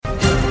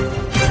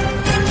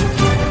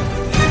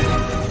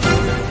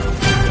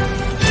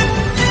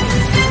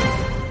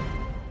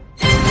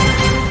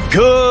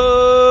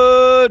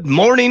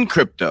morning,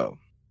 crypto.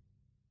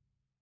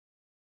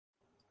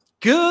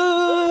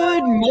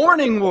 Good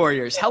morning,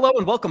 warriors. Hello,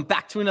 and welcome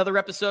back to another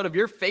episode of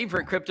your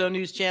favorite crypto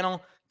news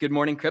channel, Good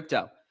Morning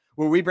Crypto,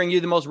 where we bring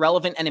you the most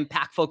relevant and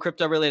impactful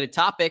crypto-related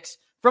topics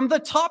from the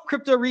top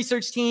crypto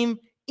research team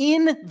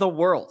in the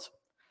world.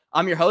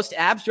 I'm your host,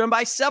 Abs, joined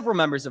by several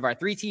members of our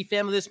 3T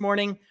family this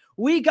morning.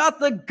 We got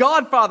the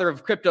godfather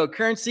of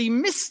cryptocurrency,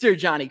 Mr.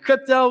 Johnny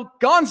Crypto,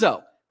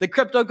 Gonzo, the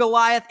Crypto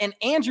Goliath, and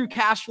Andrew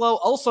Cashflow,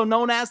 also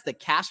known as the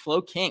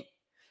Cashflow King.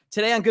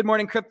 Today on Good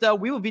Morning Crypto,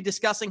 we will be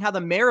discussing how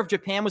the mayor of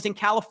Japan was in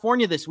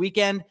California this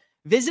weekend,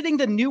 visiting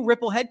the new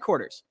Ripple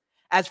headquarters,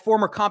 as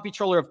former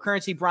comptroller of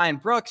currency Brian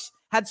Brooks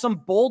had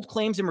some bold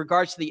claims in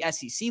regards to the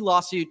SEC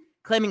lawsuit,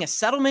 claiming a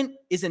settlement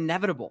is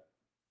inevitable.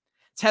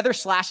 Tether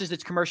slashes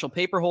its commercial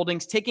paper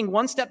holdings, taking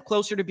one step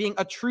closer to being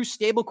a true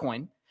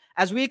stablecoin,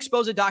 as we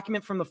expose a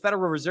document from the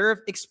Federal Reserve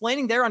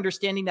explaining their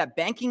understanding that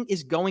banking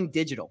is going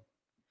digital.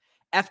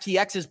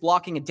 FTX is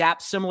blocking a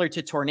dApp similar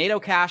to Tornado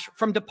Cash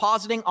from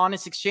depositing on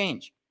its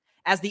exchange,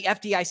 as the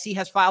FDIC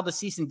has filed a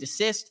cease and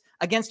desist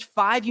against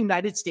 5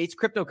 United States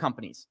crypto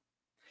companies.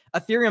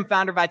 Ethereum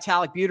founder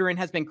Vitalik Buterin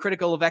has been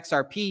critical of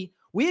XRP.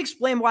 We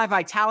explain why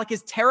Vitalik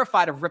is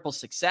terrified of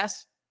Ripple's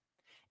success.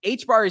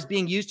 HBAR is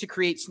being used to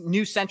create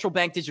new central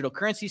bank digital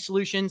currency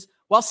solutions,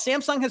 while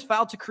Samsung has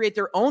filed to create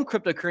their own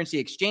cryptocurrency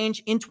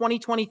exchange in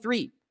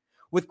 2023.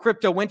 With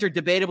crypto winter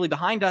debatably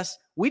behind us,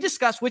 we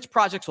discuss which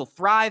projects will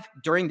thrive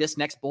during this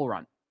next bull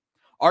run.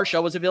 Our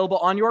show is available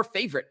on your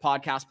favorite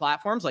podcast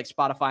platforms like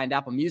Spotify and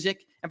Apple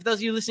Music. And for those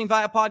of you listening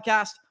via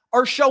podcast,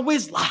 our show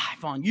is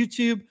live on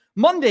YouTube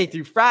Monday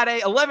through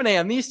Friday, 11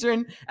 a.m.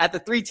 Eastern at the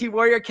 3T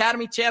Warrior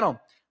Academy channel.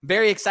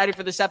 Very excited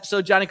for this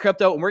episode, Johnny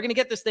Crypto, and we're going to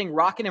get this thing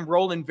rocking and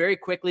rolling very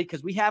quickly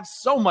because we have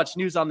so much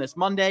news on this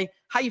Monday.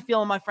 How you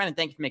feeling, my friend? And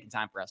thank you for making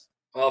time for us.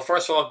 Well,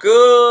 first of all,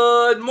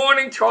 good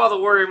morning to all the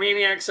Warrior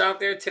Maniacs out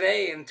there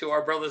today and to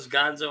our brothers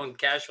Gonzo and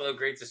Cashflow.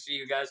 Great to see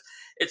you guys.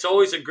 It's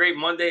always a great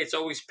Monday. It's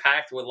always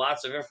packed with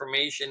lots of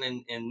information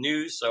and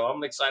news, so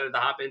I'm excited to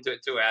hop into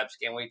it too, Abs.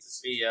 Can't wait to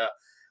see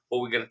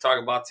what we're going to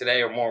talk about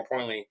today, or more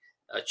importantly,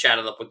 chat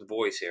it up with the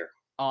boys here.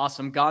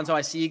 Awesome. Gonzo,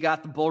 I see you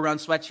got the Bull Run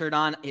sweatshirt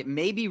on. It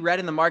may be red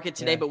in the market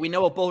today, but we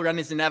know a bull run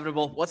is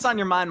inevitable. What's on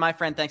your mind, my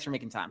friend? Thanks for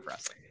making time for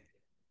us.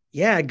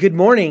 Yeah, good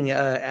morning,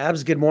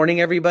 Abs. Good morning,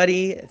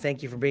 everybody.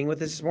 Thank you for being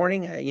with us this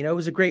morning. It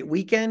was a great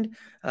weekend.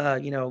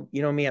 You know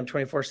me, I'm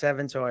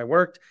 24/7, so I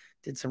worked,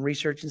 did some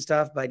research and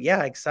stuff. But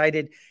yeah,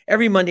 excited.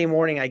 Every Monday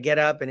morning I get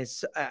up and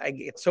I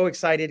get so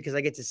excited because I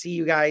get to see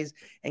you guys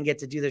and get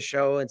to do the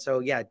show. And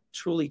so, yeah,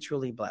 truly,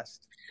 truly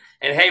blessed.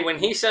 And hey, when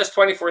he says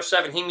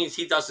 24/7, he means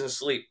he doesn't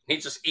sleep. He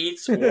just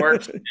eats,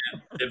 works,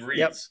 and reads.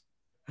 Yep.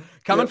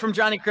 Coming from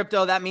Johnny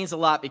Crypto, that means a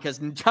lot because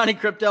Johnny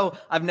Crypto,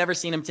 I've never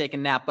seen him take a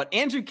nap. But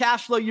Andrew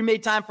Cashflow, you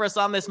made time for us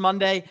on this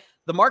Monday.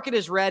 The market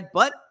is red,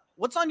 but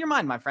what's on your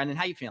mind, my friend, and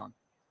how you feeling?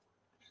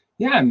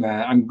 Yeah,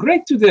 I'm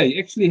great today.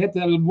 Actually had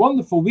a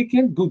wonderful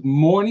weekend. Good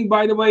morning,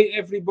 by the way,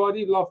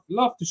 everybody.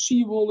 Love to see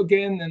you all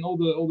again, and all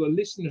the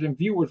listeners and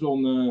viewers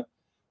on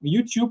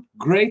YouTube.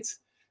 Great.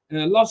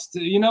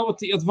 You know what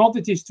the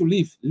advantage is to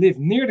live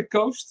near the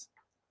coast?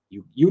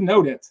 You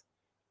know that.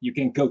 You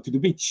can go to the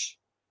beach.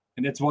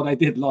 And that's what I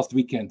did last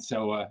weekend.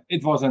 So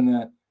it was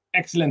an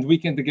excellent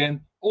weekend again.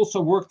 Also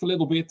worked a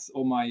little bit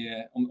on my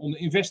on the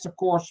investor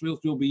course, which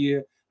will be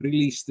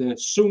released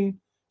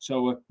soon.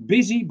 So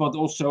busy, but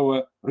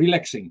also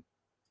relaxing.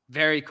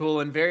 Very cool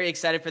and very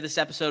excited for this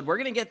episode. We're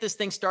going to get this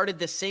thing started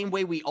the same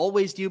way we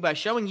always do by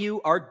showing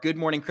you our Good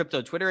Morning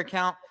Crypto Twitter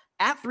account.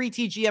 At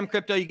 3TGM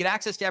Crypto, you get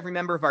access to every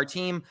member of our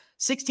team.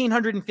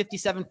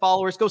 1,657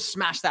 followers. Go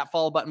smash that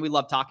follow button. We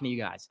love talking to you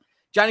guys.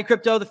 Johnny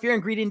Crypto, the Fear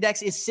and Greed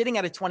Index is sitting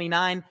at a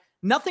 29.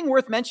 Nothing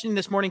worth mentioning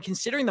this morning,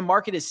 considering the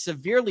market is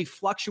severely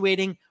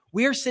fluctuating.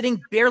 We are sitting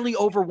barely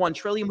over 1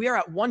 trillion. We are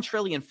at 1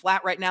 trillion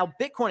flat right now.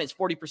 Bitcoin is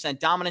 40%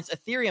 dominance.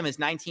 Ethereum is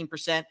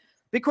 19%.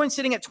 Bitcoin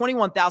sitting at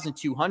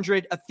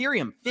 21,200.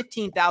 Ethereum,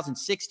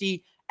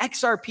 15,060.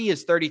 XRP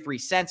is 33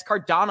 cents.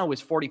 Cardano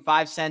is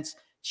 45 cents.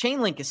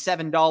 Chainlink is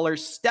 $7.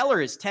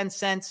 Stellar is 10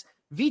 cents.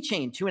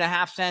 VeChain,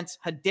 2.5 cents.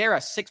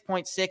 Hedera,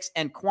 6.6.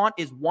 And Quant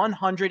is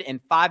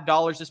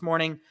 $105 this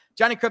morning.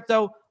 Johnny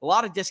Crypto, a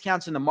lot of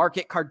discounts in the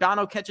market.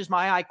 Cardano catches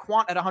my eye.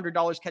 Quant at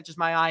 $100 catches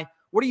my eye.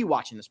 What are you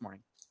watching this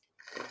morning?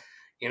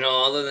 You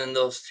know, other than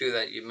those two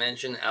that you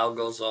mentioned,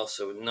 Algo's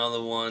also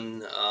another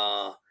one.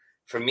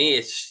 For me,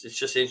 it's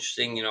just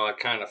interesting. You know, I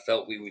kind of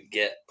felt we would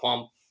get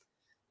pumped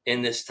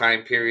in this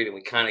time period, and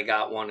we kind of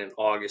got one in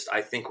August.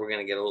 I think we're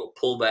going to get a little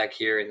pullback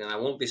here, and then I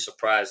won't be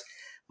surprised.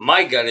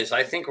 My gut is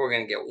I think we're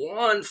going to get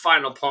one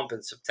final pump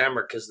in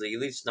September because the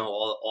elites know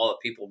all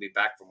the people will be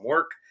back from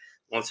work.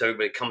 Once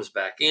everybody comes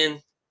back in,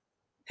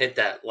 hit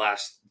that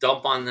last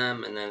dump on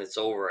them, and then it's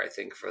over, I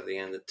think, to the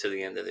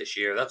end of this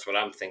year. That's what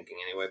I'm thinking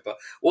anyway. But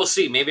we'll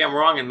see. Maybe I'm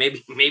wrong, and maybe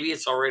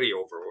it's already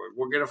over.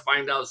 We're going to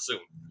find out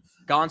soon.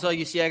 Gonzo,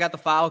 you see I got the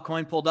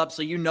Filecoin pulled up,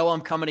 so you know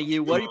I'm coming to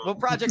you. What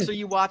projects are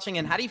you watching,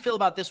 and how do you feel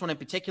about this one in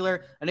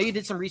particular? I know you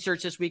did some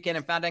research this weekend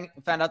and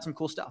found out some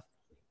cool stuff.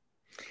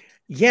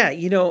 Yeah,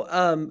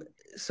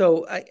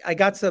 So I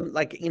got some,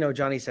 like,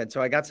 Johnny said,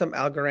 so I got some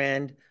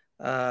Algorand.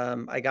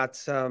 I got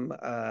some,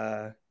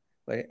 I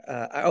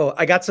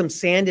got some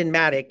Sand and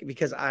Matic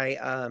because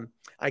I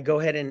go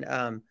ahead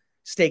and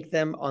stake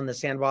them on the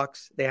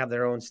Sandbox. They have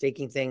their own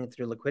staking thing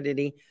through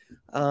Liquidity.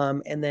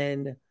 And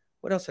then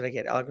what else did I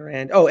get?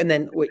 Algorand. Oh, and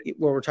then what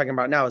we're talking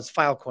about now is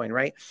Filecoin,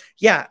 right?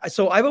 Yeah.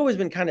 So I've always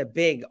been kind of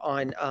big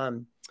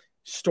on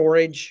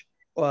storage,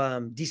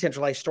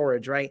 decentralized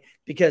storage, right?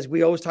 Because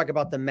we always talk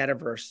about the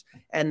metaverse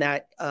and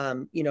that,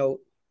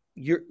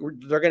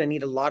 they're going to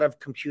need a lot of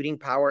computing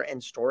power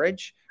and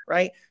storage,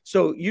 right?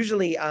 So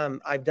usually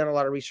I've done a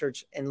lot of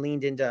research and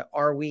leaned into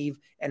Arweave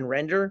and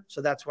Render.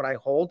 So that's what I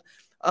hold.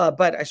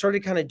 But I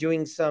started kind of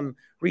doing some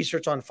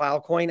research on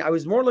Filecoin. I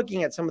was more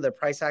looking at some of the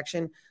price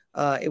action.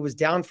 It was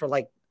down for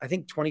I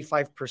think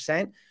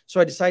 25%. So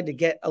I decided to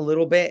get a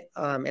little bit.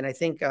 And I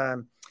think,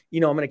 I'm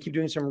going to keep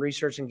doing some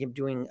research and keep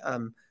doing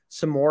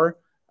some more.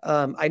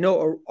 I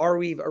know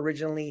Arweave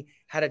originally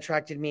had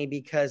attracted me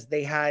because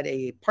they had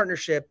a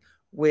partnership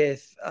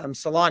with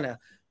Solana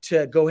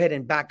to go ahead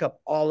and back up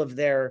all of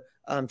their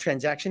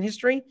transaction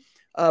history.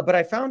 But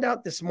I found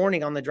out this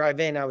morning on the drive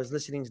in, I was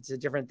listening to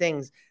different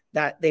things,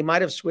 that they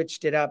might have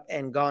switched it up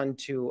and gone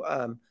to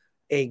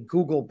a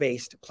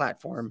Google-based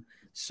platform.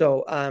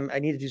 So I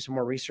need to do some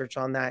more research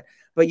on that.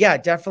 But yeah,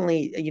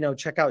 definitely,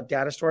 check out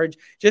data storage.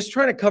 Just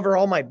trying to cover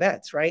all my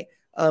bets, right?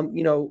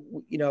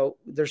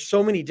 There's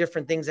so many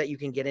different things that you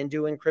can get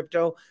into in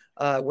crypto,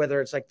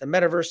 whether it's like the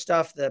metaverse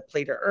stuff, the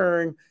play to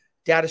earn,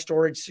 data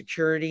storage,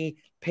 security,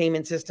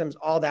 payment systems,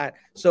 all that.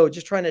 So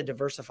just trying to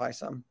diversify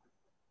some.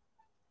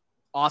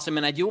 Awesome.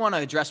 And I do want to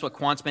address what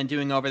Quant's been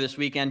doing over this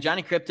weekend.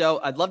 Johnny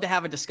Crypto, I'd love to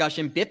have a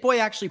discussion. BitBoy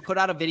actually put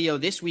out a video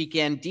this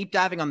weekend, deep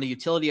diving on the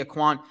utility of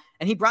Quant.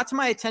 And he brought to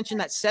my attention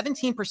that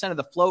 17% of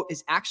the float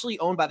is actually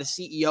owned by the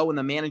CEO and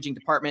the managing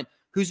department,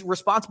 who's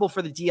responsible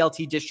for the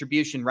DLT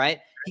distribution, right?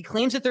 He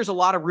claims that there's a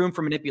lot of room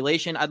for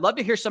manipulation. I'd love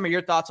to hear some of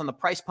your thoughts on the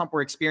price pump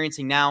we're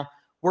experiencing now.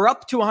 We're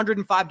up to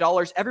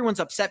 $105. Everyone's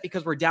upset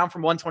because we're down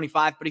from $125.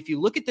 But if you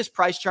look at this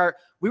price chart,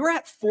 we were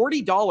at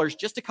 $40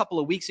 just a couple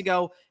of weeks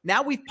ago.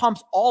 Now we've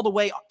pumped all the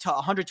way up to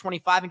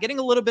 $125 and getting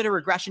a little bit of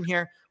regression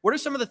here. What are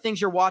some of the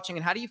things you're watching,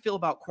 and how do you feel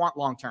about Quant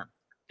long-term?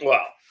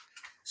 Well,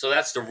 so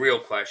that's the real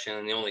question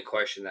and the only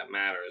question that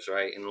matters,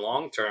 right? In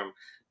long-term,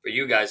 for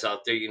you guys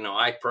out there,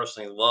 I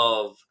personally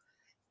love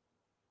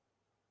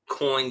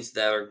coins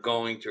that are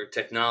going to,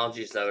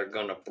 technologies that are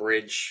going to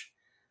bridge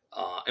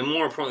and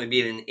more importantly,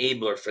 be an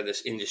enabler for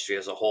this industry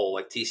as a whole,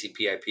 like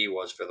TCP/IP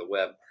was for the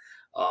web.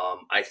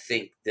 I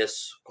think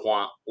this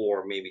Quant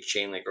or maybe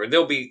Chainlink, or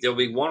there'll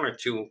be one or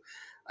two,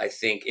 I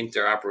think,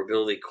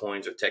 interoperability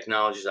coins or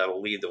technologies that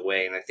will lead the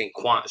way. And I think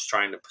Quant is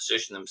trying to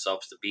position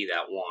themselves to be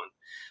that one.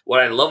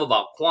 What I love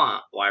about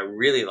Quant, why I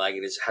really like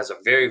it, is it has a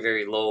very,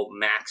 very low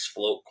max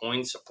float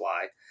coin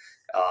supply.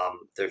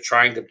 They're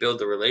trying to build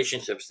the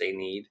relationships they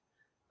need.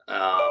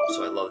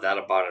 So I love that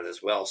about it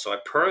as well. So I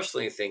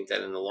personally think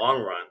that in the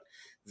long run,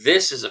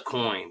 this is a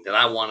coin that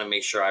I want to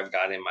make sure I've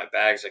got in my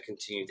bags. I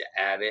continue to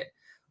add it.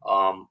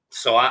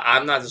 So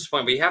I'm not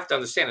disappointed, but you have to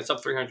understand it's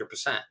up 300%.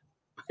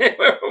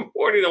 From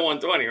 40 to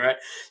 120, right?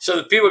 So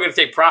the people are going to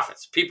take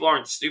profits. People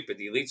aren't stupid.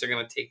 The elites are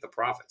going to take the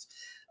profits.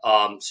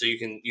 So you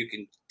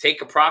can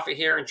take a profit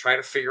here and try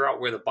to figure out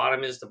where the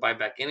bottom is to buy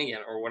back in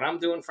again. Or what I'm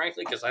doing,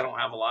 frankly, because I don't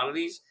have a lot of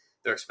these,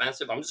 they're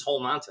expensive. I'm just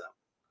holding on to them.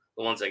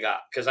 The ones I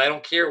got, because I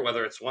don't care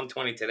whether it's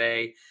 120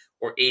 today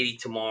or 80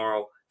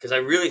 tomorrow, because I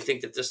really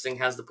think that this thing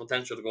has the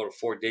potential to go to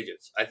 4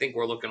 digits. I think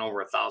we're looking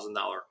over $1,000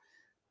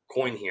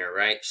 coin here,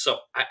 right? So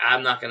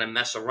I'm not going to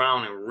mess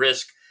around and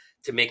risk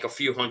to make a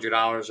few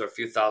 $100s or a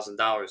few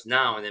 $1,000s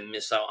now and then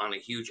miss out on a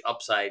huge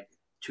upside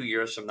 2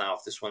 years from now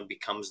if this one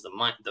becomes the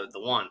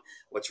one.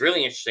 What's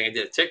really interesting, I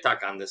did a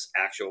TikTok on this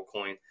actual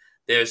coin.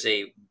 There's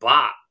a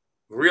bot.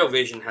 Real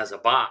Vision has a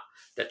bot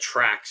that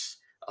tracks.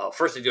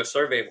 First, they do a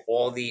survey of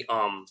all the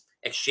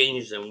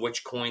exchanges and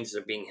which coins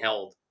are being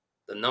held.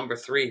 The number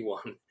 3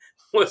 one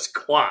was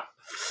Quant.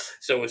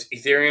 So it was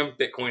Ethereum,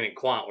 Bitcoin, and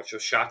Quant, which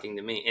was shocking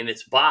to me. And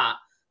its bot,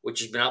 which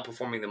has been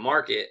outperforming the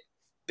market,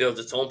 builds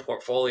its own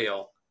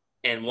portfolio,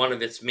 and one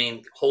of its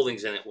main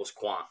holdings in it was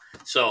Quant.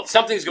 So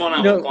something's going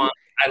on with Quant.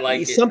 I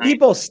like it. Some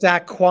people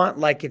stack Quant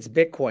like it's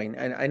Bitcoin.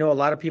 And I know a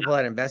lot of people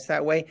that invest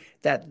that way,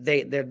 that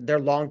they're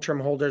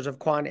long-term holders of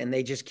Quant and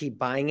they just keep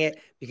buying it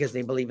because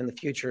they believe in the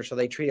future. So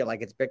they treat it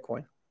like it's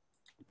Bitcoin.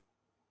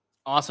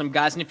 Awesome,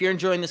 guys. And if you're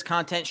enjoying this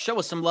content, show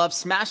us some love.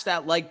 Smash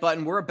that like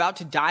button. We're about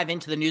to dive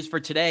into the news for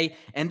today.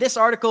 And this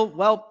article,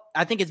 well,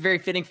 I think it's very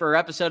fitting for our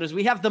episode as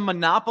we have the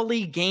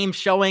Monopoly game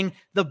showing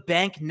the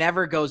bank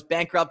never goes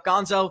bankrupt.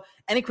 Gonzo,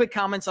 any quick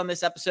comments on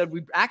this episode?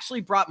 We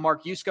actually brought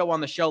Mark Yusko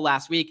on the show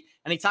last week,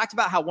 and he talked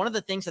about how one of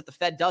the things that the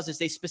Fed does is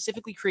they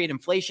specifically create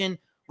inflation.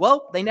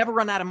 Well, they never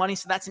run out of money,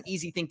 so that's an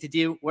easy thing to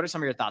do. What are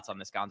some of your thoughts on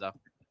this, Gonzo?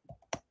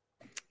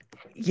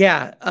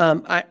 Yeah,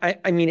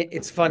 I mean,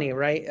 it's funny,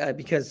 right?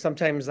 Because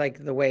sometimes,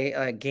 like the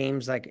way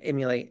games like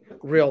emulate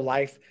real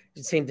life,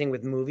 the same thing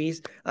with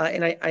movies.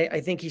 And I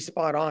think he's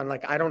spot on.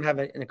 Like, I don't have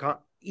an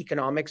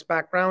economics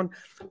background,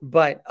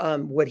 but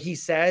what he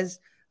says,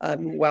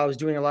 while I was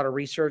doing a lot of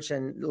research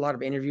and a lot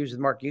of interviews with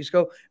Mark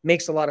Yusko,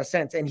 makes a lot of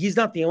sense. And he's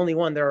not the only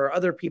one. There are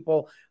other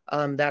people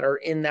that are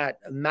in that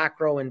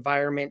macro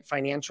environment,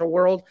 financial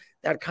world,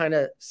 that kind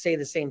of say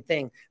the same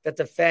thing, that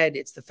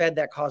it's the Fed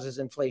that causes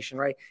inflation,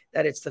 right?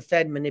 That it's the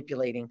Fed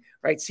manipulating,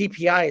 right?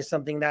 CPI is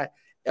something that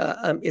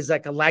is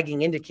like a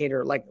lagging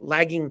indicator, like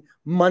lagging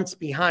months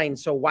behind.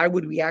 So why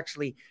would we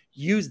actually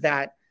use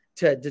that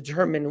to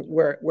determine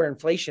where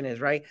inflation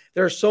is, right?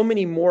 There are so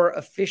many more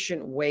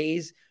efficient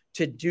ways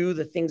to do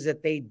the things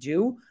that they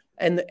do.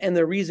 And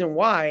the reason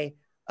why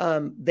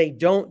they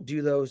don't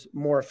do those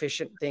more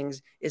efficient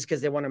things is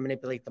because they want to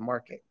manipulate the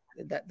market.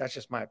 That's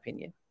just my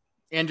opinion.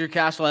 Andrew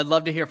Castle, I'd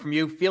love to hear from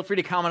you. Feel free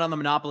to comment on the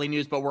Monopoly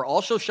News, but we're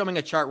also showing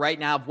a chart right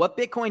now of what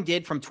Bitcoin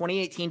did from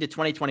 2018 to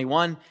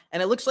 2021.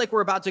 And it looks like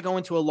we're about to go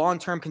into a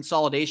long-term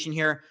consolidation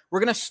here. We're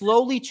going to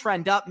slowly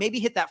trend up, maybe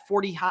hit that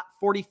 $45,000,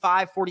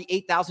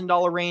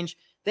 $48,000 range,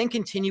 then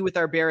continue with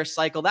our bearish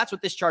cycle. That's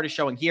what this chart is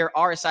showing here.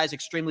 RSI is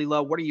extremely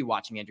low. What are you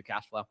watching, Andrew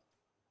Cashflow?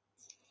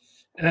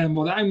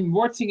 What I'm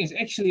watching is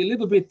actually a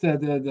little bit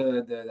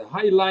the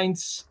high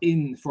lines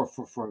in for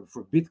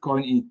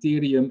Bitcoin,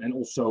 Ethereum, and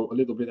also a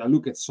little bit. I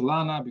look at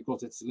Solana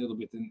because it's a little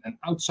bit an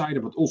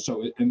outsider, but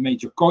also a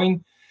major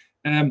coin.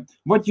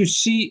 What you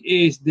see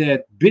is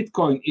that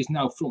Bitcoin is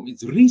now from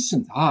its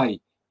recent high,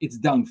 it's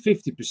down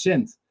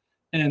 50%,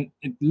 and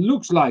it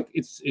looks like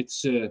it's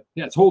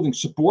holding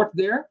support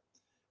there.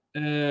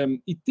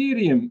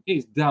 Ethereum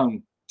is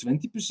down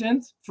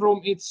 20% from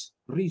its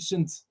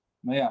recent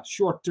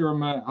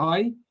short-term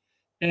high,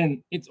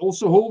 and it's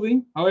also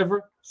holding.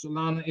 However,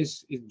 Solana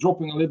is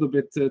dropping a little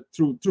bit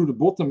through the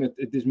bottom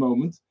at this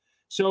moment.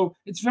 So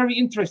it's very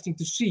interesting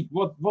to see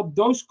what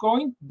those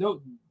coins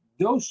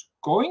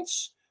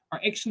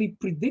are actually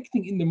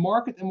predicting in the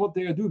market and what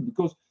they are doing,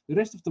 because the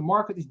rest of the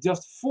market is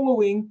just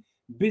following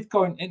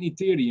Bitcoin and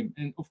Ethereum,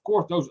 and of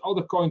course those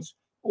other coins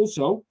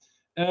also.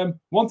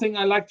 One thing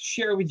I like to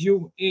share with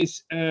you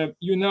is, I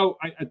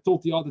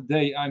told the other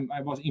day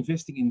I was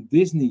investing in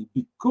Disney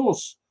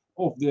because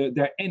of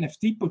their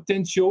NFT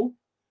potential.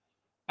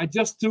 I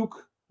just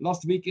took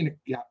last week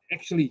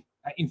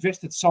I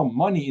invested some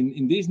money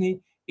in Disney.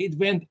 It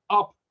went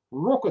up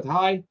rocket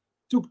high,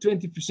 took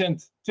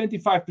 20%,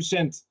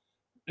 25%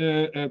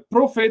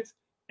 profit,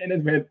 and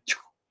it went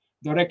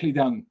directly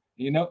down.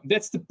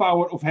 That's the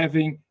power of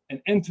having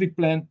an entry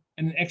plan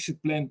and an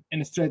exit plan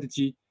and a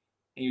strategy.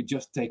 And you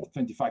just take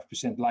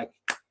 25% like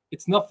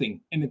it's nothing.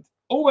 And it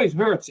always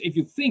hurts if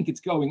you think it's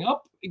going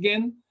up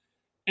again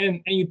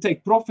and you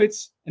take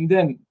profits, and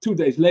then 2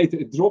 days later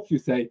it drops. You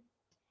say,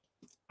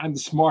 I'm the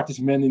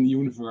smartest man in the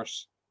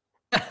universe.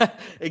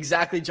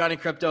 Exactly, Johnny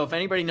Crypto. If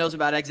anybody knows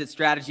about exit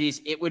strategies,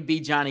 it would be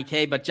Johnny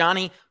K. But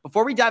Johnny,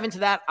 before we dive into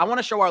that, I want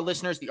to show our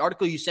listeners the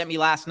article you sent me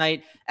last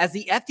night as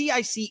the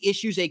FDIC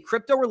issues a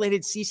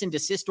crypto-related cease and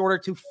desist order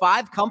to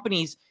 5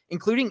 companies,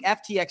 including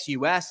FTX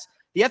US.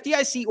 The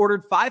FDIC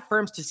ordered 5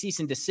 firms to cease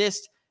and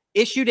desist,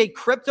 issued a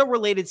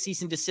crypto-related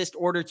cease and desist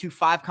order to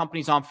 5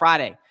 companies on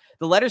Friday.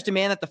 The letters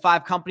demand that the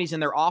 5 companies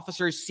and their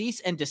officers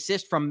cease and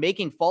desist from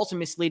making false and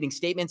misleading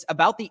statements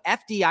about the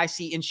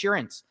FDIC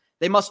insurance.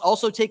 They must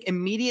also take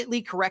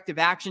immediately corrective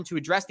action to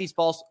address these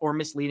false or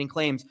misleading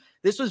claims.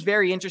 This was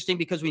very interesting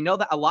because we know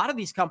that a lot of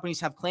these companies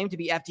have claimed to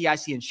be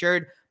FDIC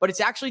insured, but it's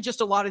actually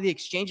just a lot of the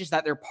exchanges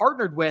that they're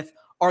partnered with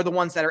are the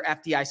ones that are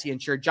FDIC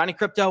insured. Johnny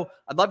Crypto,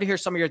 I'd love to hear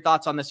some of your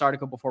thoughts on this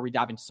article before we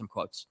dive into some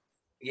quotes.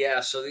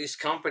 Yeah, so these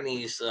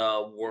companies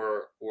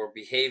were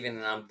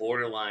behaving on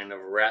borderline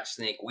of rat,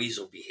 snake,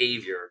 weasel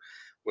behavior,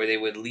 where they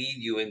would lead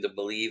you into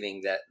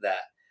believing that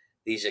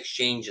these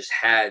exchanges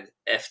had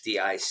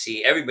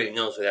FDIC. Everybody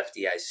knows what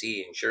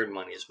FDIC insured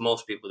money is.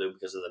 Most people do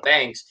because of the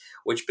banks,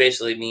 which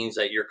basically means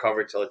that you're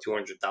covered till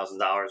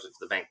 $200,000. If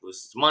the bank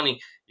loses money,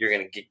 you're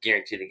going to get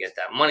guaranteed to get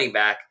that money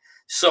back.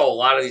 So a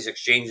lot of these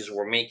exchanges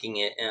were making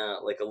it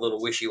like a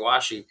little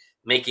wishy-washy,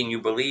 making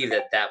you believe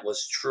that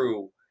was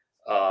true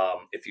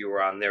if you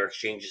were on their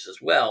exchanges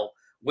as well,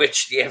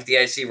 which the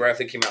FDIC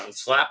rightfully came out and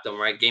slapped them,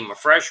 right? Gave them a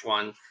fresh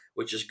one,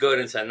 which is good,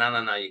 and said,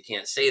 no, you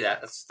can't say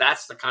that.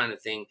 That's the kind of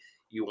thing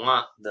you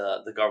want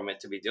the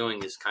government to be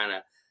doing, is kind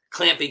of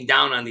clamping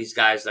down on these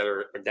guys that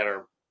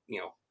are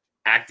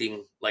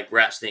acting like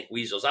rat, snake,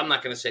 weasels. I'm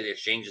not going to say the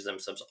exchanges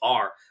themselves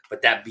are,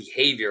 but that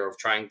behavior of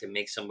trying to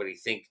make somebody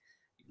think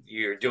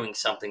you're doing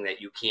something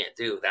that you can't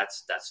do,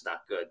 that's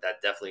not good.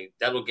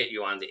 That'll get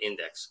you on the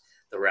index,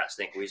 the rat,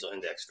 snake, weasel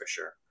index for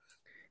sure.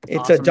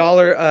 It's awesome.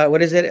 $1.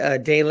 What is it? A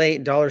day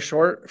late, $1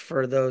 short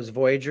for those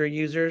Voyager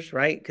users,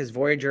 right? Because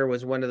Voyager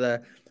was one of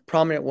the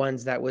prominent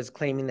ones that was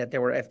claiming that they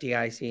were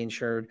FDIC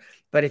insured.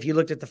 But if you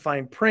looked at the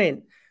fine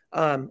print,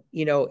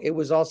 it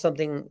was all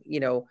something,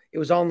 it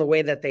was all in the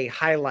way that they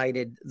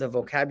highlighted the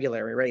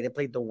vocabulary, right? They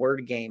played the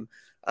word game.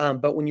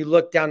 But when you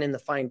look down in the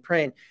fine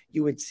print,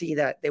 you would see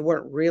that they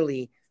weren't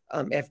really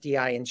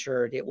FDI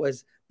insured. It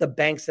was the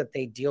banks that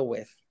they deal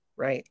with,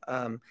 right?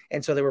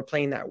 And so they were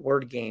playing that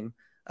word game.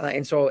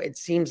 And so it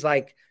seems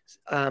like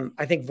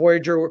I think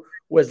Voyager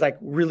was like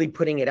really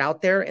putting it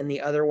out there, and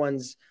the other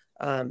ones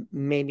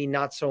maybe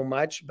not so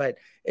much. But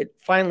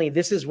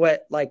this is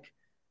what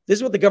This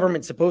is what the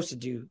government's supposed to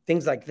do.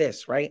 Things like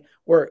this, right?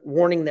 We're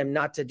warning them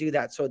not to do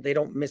that so they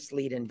don't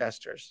mislead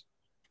investors.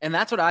 And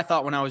that's what I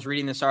thought when I was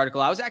reading this article.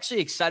 I was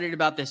actually excited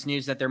about this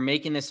news that they're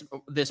making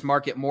this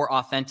market more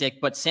authentic.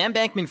 But Sam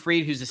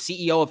Bankman-Fried, who's the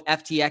CEO of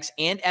FTX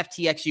and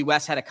FTX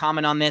US, had a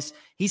comment on this.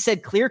 He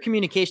said, clear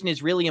communication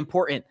is really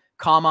important,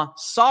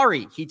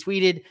 sorry. He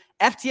tweeted,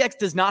 FTX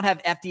does not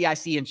have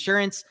FDIC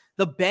insurance.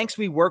 The banks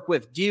we work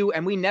with do,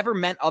 and we never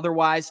meant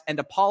otherwise, and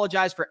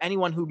apologize for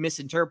anyone who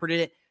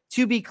misinterpreted it.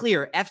 To be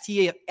clear,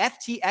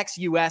 FTX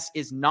US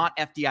is not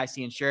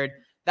FDIC insured.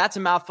 That's a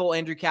mouthful,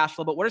 Andrew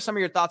Cashflow. But what are some of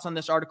your thoughts on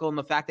this article and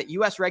the fact that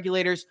U.S.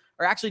 regulators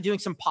are actually doing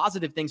some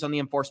positive things on the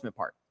enforcement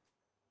part?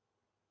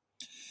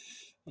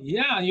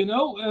 Yeah,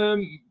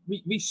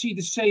 we see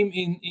the same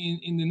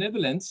in the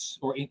Netherlands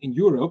or in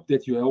Europe,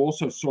 that you have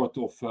also sort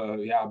of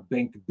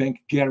bank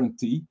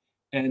guarantee.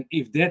 And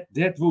if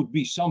that would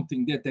be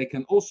something that they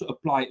can also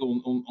apply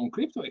on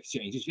crypto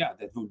exchanges, yeah,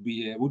 that would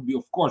be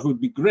of course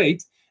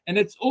great. And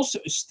it's also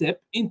a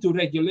step into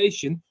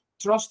regulation,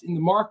 trust in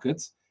the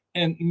market,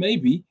 and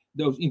maybe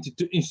those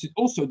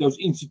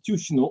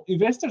institutional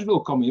investors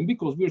will come in,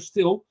 because we're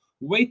still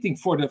waiting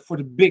for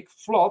the big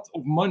flood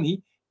of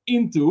money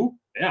into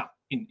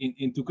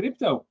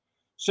crypto.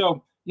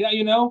 So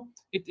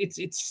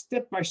it's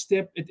step by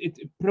step. It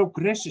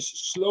progresses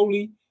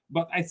slowly,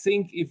 but I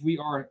think if we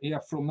are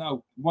from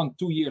now 1-2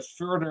 years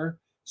further,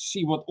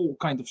 see what all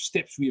kind of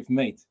steps we have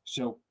made.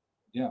 So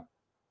yeah.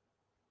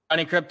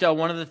 In crypto,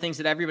 one of the things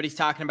that everybody's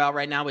talking about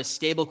right now is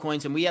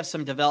stablecoins, and we have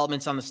some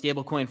developments on the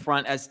stablecoin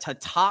front as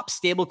top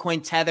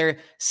stablecoin Tether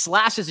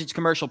slashes its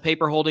commercial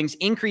paper holdings,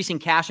 increasing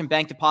cash and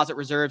bank deposit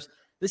reserves.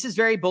 This is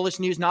very bullish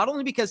news, not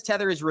only because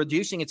Tether is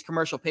reducing its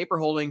commercial paper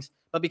holdings,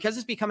 but because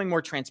it's becoming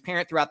more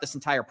transparent throughout this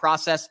entire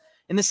process.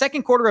 In the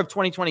second quarter of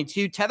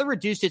 2022, Tether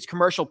reduced its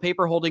commercial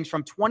paper holdings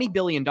from $20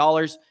 billion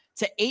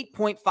to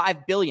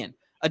 $8.5 billion,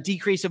 a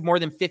decrease of more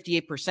than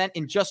 58%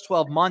 in just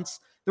 12 months.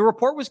 The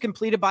report was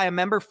completed by a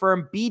member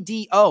firm,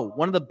 BDO,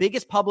 one of the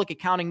biggest public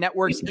accounting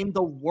networks in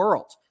the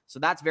world. So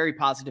that's very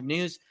positive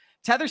news.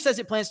 Tether says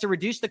it plans to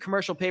reduce the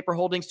commercial paper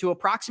holdings to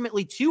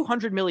approximately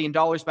 $200 million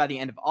by the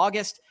end of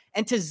August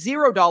and to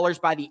 $0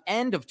 by the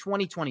end of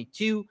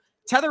 2022.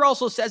 Tether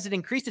also says it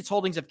increased its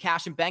holdings of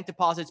cash and bank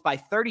deposits by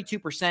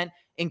 32%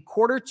 in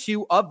quarter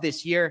 2 of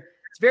this year.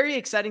 It's very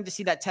exciting to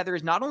see that Tether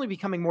is not only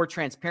becoming more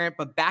transparent,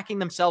 but backing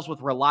themselves with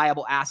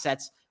reliable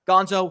assets.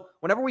 Gonzo,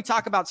 whenever we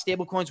talk about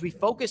stablecoins, we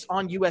focus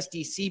on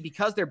USDC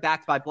because they're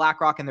backed by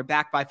BlackRock and they're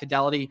backed by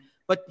Fidelity.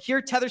 But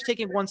here, Tether's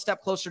taking one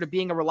step closer to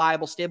being a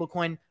reliable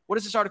stablecoin. What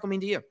does this article mean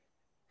to you?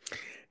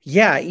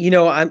 Yeah,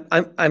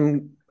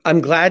 I'm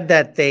glad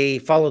that they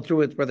followed through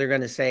with what they're going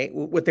to say,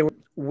 with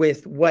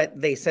what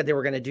they said they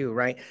were going to do,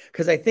 right?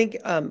 Because I think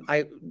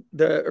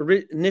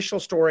the initial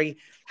story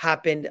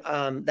happened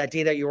that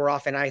day that you were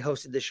off, and I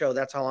hosted the show.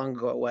 That's how long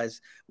ago it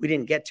was. We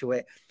didn't get to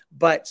it.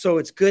 But so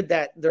it's good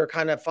that they're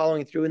kind of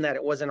following through and that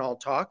it wasn't all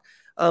talk.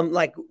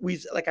 Like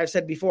I've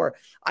said before,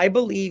 I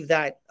believe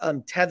that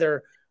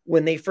Tether,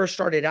 when they first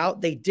started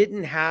out, they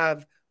didn't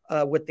have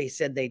what they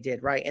said they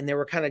did, right? And they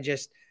were kind of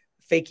just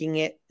faking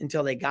it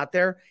until they got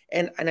there.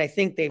 And I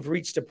think they've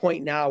reached a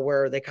point now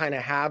where they kind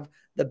of have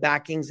the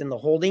backings and the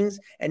holdings,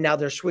 and now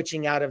they're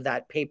switching out of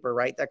that paper,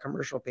 right? That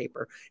commercial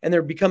paper. And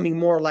they're becoming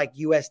more like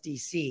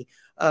USDC,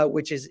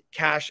 which is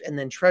cash and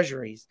then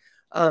treasuries.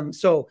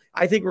 So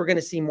I think we're going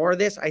to see more of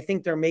this. I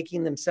think they're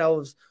making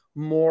themselves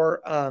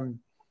more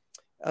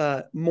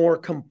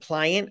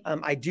compliant.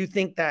 I do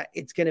think that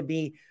it's going to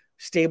be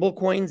stable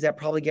coins that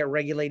probably get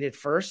regulated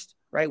first,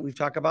 right? We've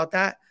talked about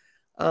that.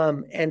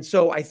 And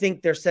so I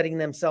think they're setting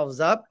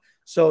themselves up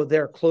so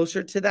they're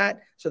closer to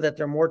that, so that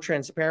they're more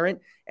transparent.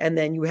 And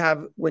then you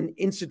have, when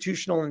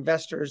institutional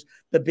investors,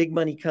 the big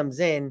money comes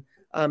in,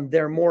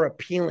 they're more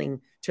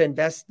appealing to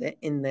invest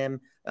in them,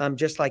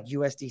 just like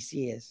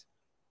USDC is.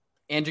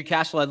 Andrew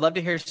Cashflow, I'd love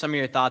to hear some of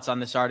your thoughts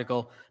on this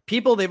article.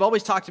 People, they've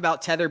always talked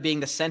about Tether being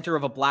the center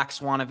of a black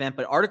swan event,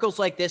 but articles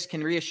like this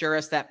can reassure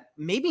us that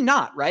maybe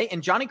not, right?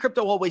 And Johnny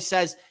Crypto always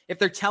says, if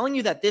they're telling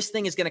you that this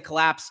thing is going to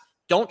collapse,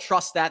 don't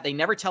trust that. They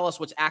never tell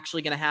us what's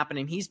actually going to happen.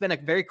 And he's been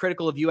very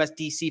critical of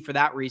USDC for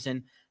that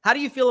reason. How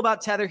do you feel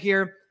about Tether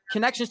here,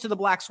 connections to the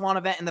black swan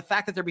event, and the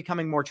fact that they're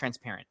becoming more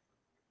transparent?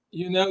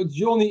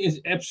 Johnny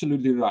is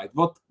absolutely right.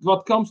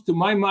 What comes to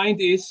my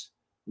mind is,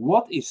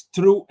 what is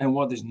true and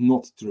what is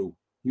not true?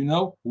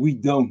 We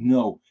don't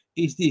know.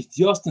 Is this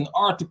just an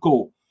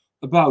article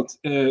about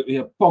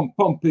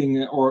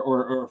pumping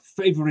or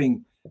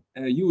favoring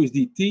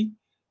USDT?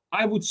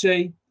 I would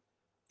say,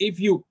 if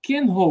you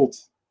can hold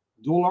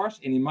dollars,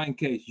 and in my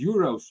case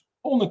euros,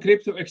 on a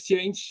crypto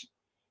exchange,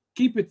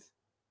 keep it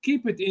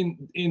in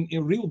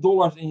real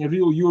dollars and in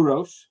real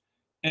euros.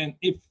 And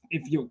if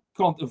you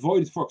can't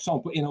avoid it, for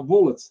example, in a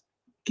wallet,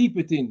 keep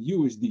it in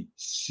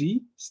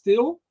USDC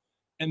still.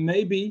 And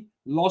maybe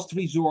last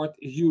resort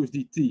is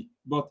USDT.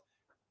 But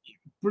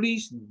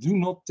please do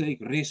not take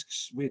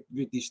risks with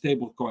these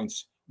stable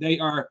coins. They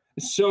are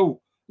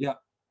so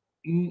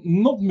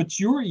not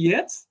mature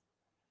yet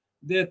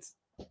that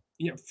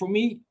for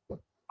me,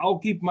 I'll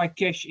keep my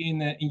cash in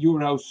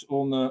euros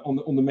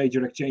on the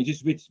major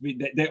exchanges, which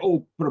they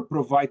all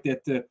provide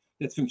that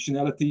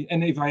functionality.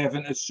 And if I have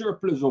a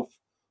surplus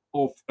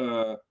of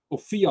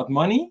fiat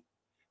money,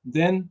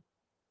 then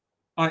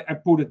I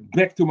put it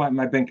back to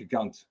my bank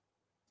account.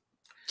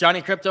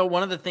 Johnny Crypto,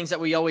 one of the things that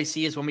we always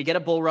see is when we get a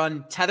bull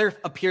run, Tether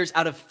appears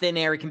out of thin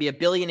air. It can be $1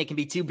 billion, it can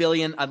be $2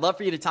 billion. I'd love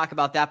for you to talk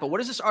about that. But what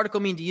does this article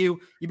mean to you?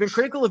 You've been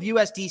critical of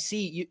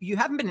USDC. You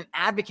haven't been an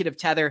advocate of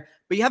Tether,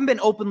 but you haven't been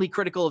openly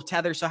critical of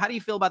Tether. So how do you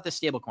feel about this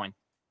stablecoin?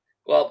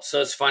 Well, so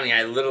it's funny.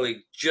 I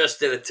literally just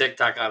did a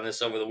TikTok on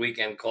this over the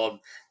weekend called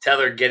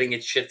Tether Getting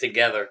Its Shit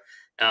Together.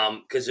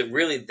 Because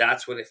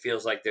that's what it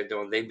feels like they're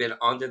doing. They've been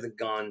under the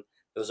gun.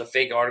 There was a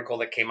fake article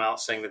that came out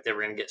saying that they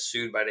were going to get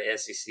sued by the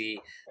SEC.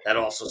 That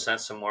also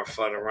sent some more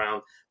FUD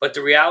around. But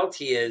the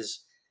reality is,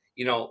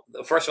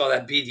 first of all,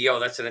 that BDO,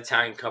 that's an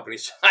Italian company,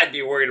 so I'd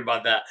be worried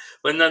about that.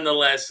 But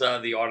nonetheless,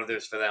 the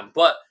auditors for them.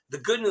 But the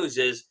good news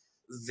is,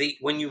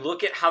 when you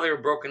look at how they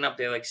were broken up,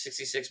 they're like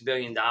 $66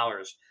 billion.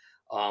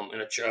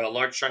 And a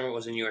large chunk of it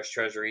was in U.S.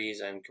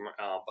 Treasuries, and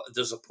but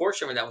there's a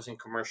portion of it that was in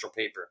commercial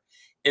paper.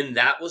 And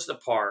that was the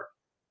part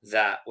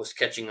that was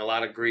catching a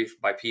lot of grief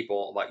by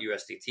people about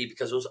USDT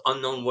because it was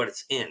unknown what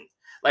it's in.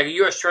 Like a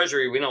U.S.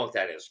 Treasury, we know what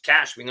that is.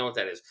 Cash, we know what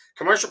that is.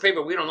 Commercial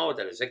paper, we don't know what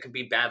that is. It could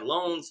be bad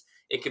loans.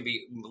 It could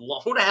be,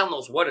 who the hell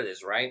knows what it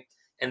is, right?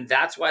 And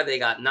that's why they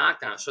got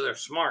knocked down. So they're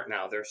smart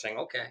now. They're saying,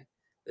 okay,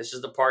 this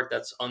is the part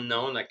that's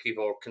unknown that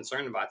people are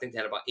concerned about. I think they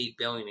had about $8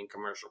 billion in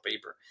commercial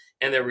paper.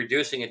 And they're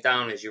reducing it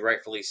down, as you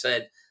rightfully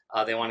said.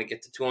 They want to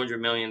get to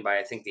 200 million by,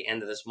 I think, the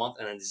end of this month,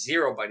 and then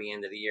 0 by the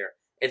end of the year.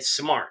 It's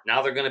smart.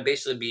 Now they're going to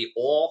basically be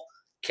all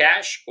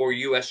cash or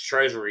U.S.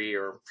 Treasury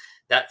or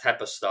that type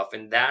of stuff,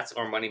 and that's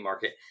our money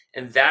market.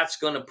 And that's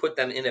going to put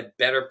them in a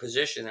better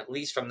position, at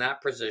least from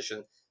that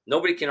position.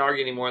 Nobody can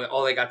argue anymore that,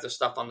 they got this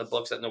stuff on the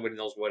books that nobody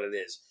knows what it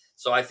is.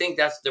 So I think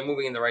they're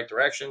moving in the right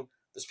direction.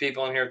 There's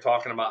people in here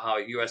talking about how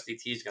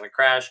USDT is going to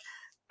crash.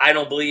 I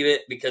don't believe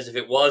it, because if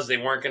it was, they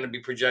weren't going to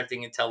be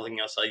projecting and telling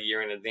us a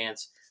year in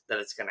advance that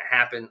it's going to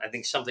happen. I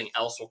think something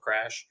else will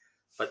crash,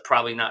 but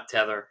probably not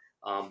Tether.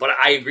 But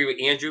I agree with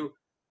Andrew.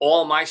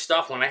 All my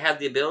stuff, when I have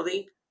the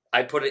ability,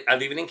 I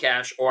leave it in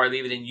cash, or I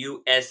leave it in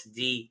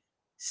USDC,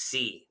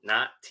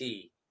 not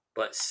T,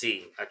 but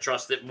C. I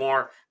trust it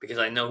more because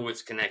I know who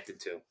it's connected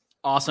to.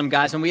 Awesome,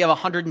 guys. And we have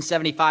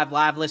 175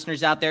 live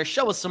listeners out there.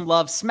 Show us some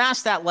love.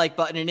 Smash that like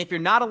button. And if you're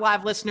not a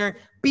live listener,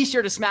 be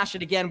sure to smash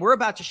it again. We're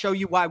about to show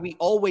you why we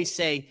always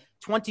say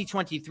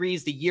 2023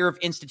 is the year of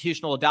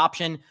institutional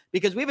adoption,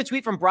 because we have a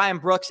tweet from Brian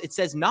Brooks. It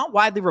says, not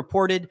widely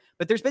reported,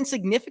 but there's been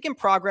significant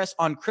progress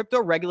on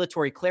crypto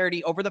regulatory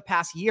clarity over the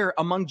past year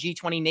among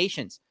G20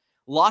 nations.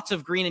 Lots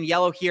of green and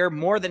yellow here.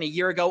 More than a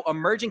year ago,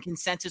 emerging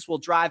consensus will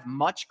drive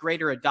much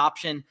greater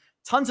adoption.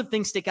 Tons of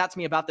things stick out to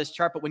me about this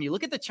chart, but when you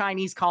look at the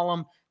Chinese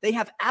column, they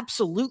have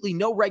absolutely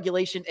no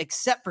regulation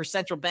except for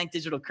central bank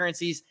digital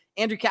currencies.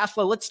 Andrew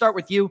Cashflow, let's start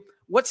with you.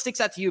 What sticks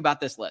out to you about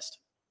this list?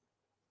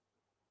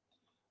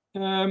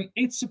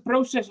 It's a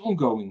process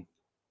ongoing.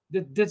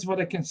 That's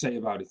what I can say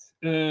about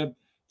it.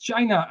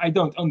 China, I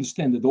don't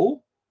understand at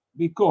all,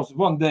 because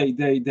one day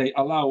they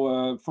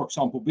allow, for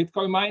example,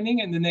 Bitcoin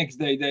mining, and the next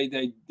day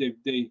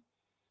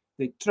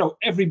they throw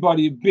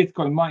everybody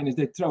Bitcoin miners,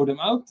 they throw them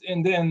out,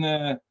 and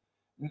then.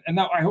 And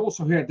now I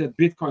also heard that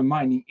Bitcoin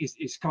mining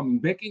is coming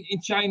back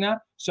in China.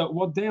 So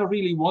what they're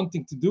really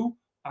wanting to do,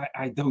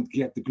 I don't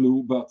get the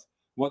clue. But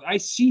what I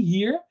see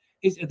here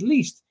is at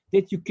least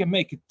that you can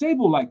make a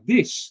table like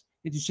this.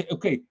 That you say,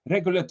 okay,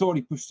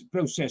 regulatory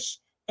process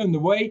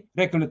underway,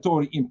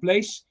 regulatory in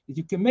place. That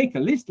you can make a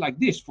list like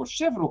this for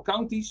several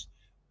counties.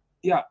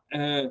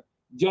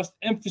 Just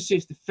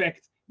emphasize the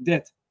fact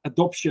that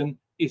adoption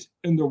is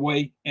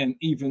underway, and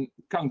even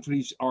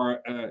countries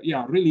are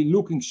really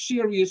looking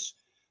serious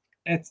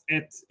at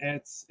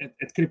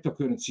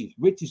cryptocurrency,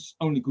 which is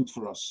only good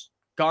for us.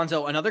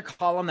 Gonzo, another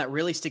column that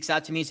really sticks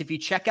out to me is if you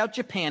check out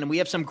Japan, and we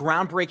have some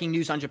groundbreaking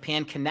news on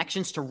Japan,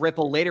 connections to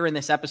Ripple later in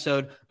this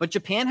episode, but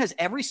Japan has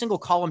every single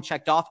column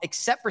checked off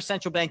except for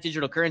central bank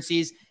digital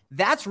currencies.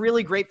 That's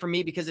really great for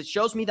me because it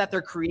shows me that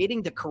they're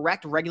creating the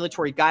correct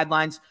regulatory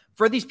guidelines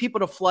for these people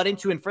to flood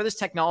into and for this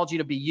technology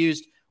to be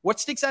used. What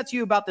sticks out to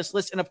you about this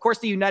list? And of course,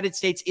 the United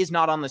States is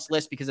not on this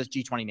list because it's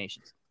G20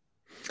 nations.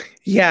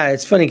 Yeah,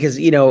 it's funny because,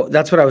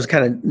 that's what I was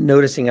kind of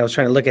noticing. I was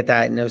trying to look at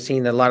that, and I was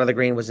seeing that a lot of the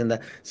grain was in the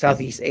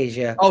Southeast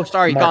Asia. Oh,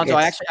 sorry, markets.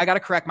 Gonzo. I got to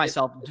correct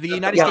myself. The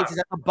United States is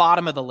at the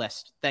bottom of the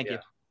list. Thank you.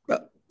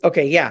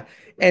 Okay, yeah.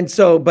 And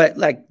so, but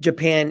like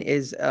Japan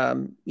is,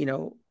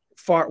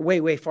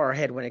 way far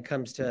ahead when it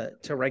comes to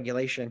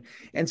regulation.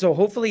 And so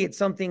hopefully it's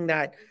something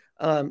that,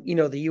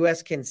 the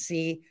U.S. can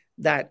see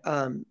that,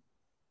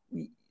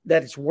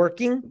 that it's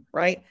working,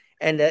 right?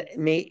 And that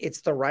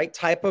it's the right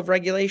type of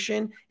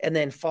regulation, and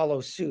then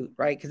follow suit,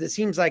 right? Because it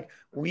seems like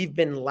we've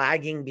been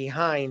lagging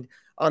behind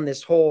on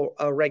this whole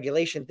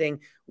regulation thing,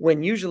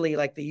 when usually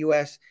like the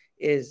U.S.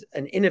 is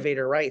an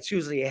innovator, right? It's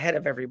usually ahead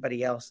of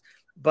everybody else.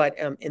 But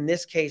in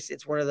this case,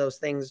 it's one of those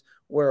things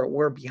where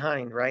we're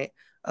behind, right?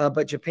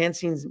 but Japan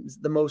seems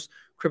the most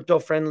crypto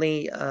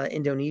friendly.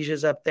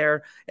 Indonesia's up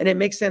there, and it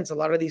makes sense. A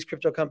lot of these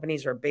crypto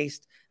companies are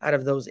based out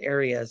of those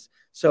areas,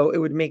 so it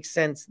would make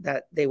sense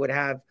that they would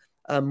have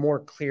a more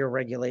clear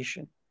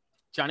regulation.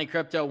 Johnny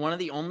Crypto, one of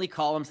the only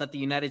columns that the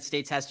United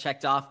States has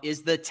checked off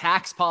is the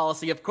tax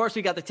policy. Of course,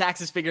 we got the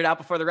taxes figured out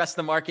before the rest of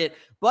the market,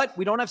 but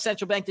we don't have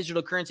central bank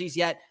digital currencies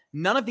yet.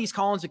 None of these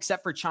columns,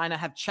 except for China,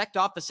 have checked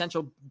off the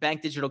central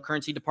bank digital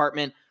currency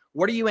department.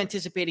 What are you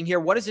anticipating here?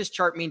 What does this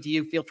chart mean to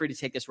you? Feel free to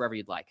take this wherever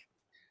you'd like.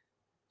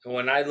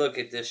 When I look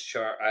at this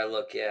chart, I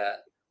look at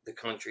the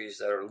countries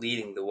that are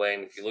leading the way.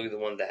 And if you look at the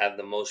ones that have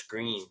the most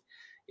green,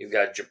 you've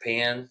got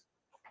Japan,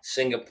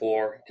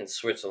 Singapore, and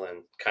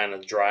Switzerland kind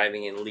of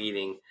driving and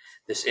leading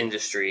this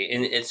industry.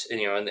 And it's,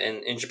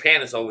 and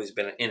Japan has always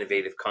been an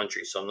innovative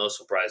country, so no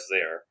surprise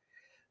there.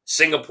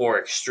 Singapore,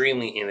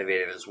 extremely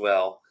innovative as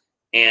well.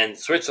 And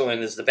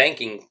Switzerland is the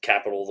banking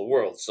capital of the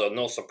world, so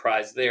no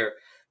surprise there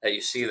that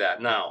you see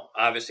that. Now,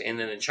 obviously, and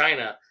then in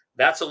China,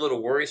 that's a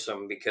little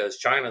worrisome because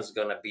China's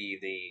going to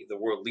be the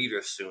world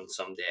leader soon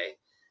someday,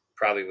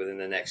 probably within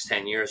the next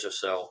 10 years or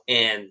so.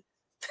 And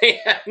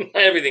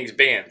everything's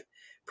banned,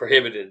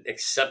 prohibited,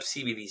 except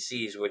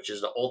CBDCs, which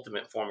is the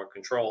ultimate form of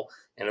control.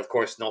 And of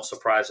course, no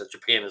surprise that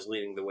Japan is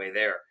leading the way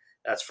there.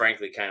 That's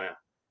frankly kind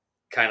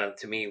of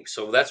to me.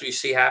 So that's what you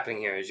see happening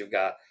here is you've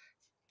got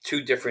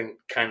two different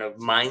kind of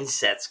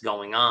mindsets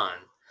going on.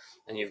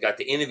 And you've got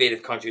the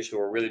innovative countries who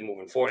are really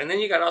moving forward. And then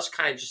you got us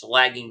kind of just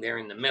lagging there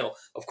in the middle.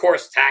 Of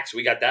course, tax,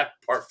 we got that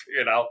part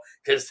figured out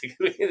because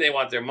they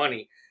want their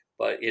money.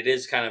 But it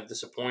is kind of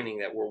disappointing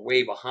that we're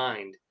way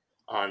behind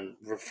on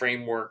the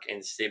framework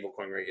and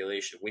stablecoin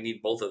regulation. We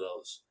need both of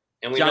those.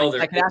 And we Johnny, know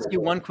I can ask you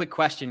one quick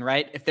question,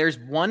 right? If there's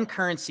one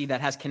currency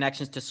that has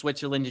connections to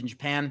Switzerland and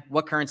Japan,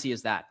 what currency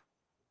is that?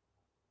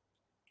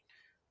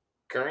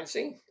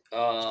 Currency?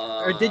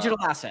 Or digital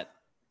asset?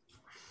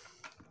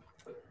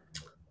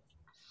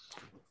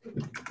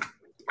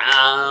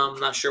 I'm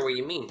not sure what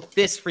you mean.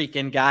 This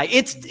freaking guy.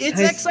 It's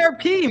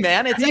XRP,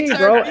 man. It's Hey, XRP.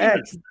 bro,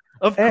 X.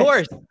 Of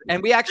course.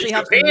 And we actually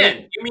have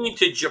Japan. You mean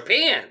to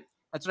Japan?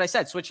 That's what I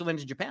said. Switzerland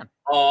and Japan.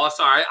 Oh,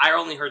 sorry. I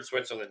only heard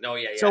Switzerland. No,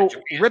 yeah. So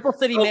Japan. Ripple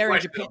City No Mayor in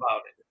question Japan.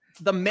 about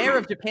it. The mayor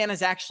of Japan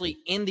is actually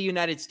in the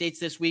United States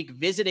this week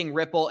visiting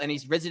Ripple, and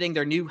he's visiting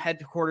their new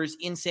headquarters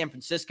in San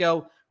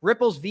Francisco.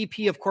 Ripple's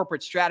VP of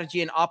Corporate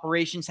Strategy and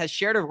Operations has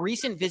shared a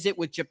recent visit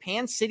with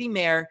Japan City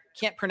Mayor,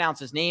 can't pronounce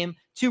his name,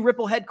 to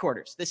Ripple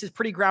headquarters. This is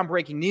pretty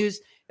groundbreaking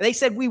news. They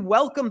said, "We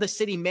welcome the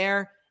city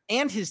mayor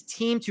and his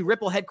team to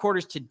Ripple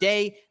headquarters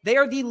today. They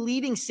are the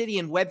leading city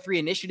in Web3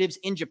 initiatives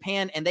in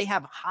Japan, and they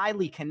have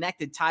highly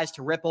connected ties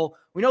to Ripple.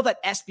 We know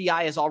that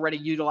SBI is already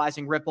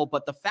utilizing Ripple,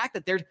 but the fact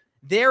that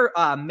their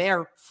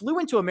mayor flew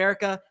into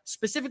America,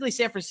 specifically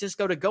San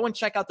Francisco, to go and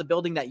check out the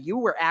building that you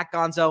were at,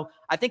 Gonzo,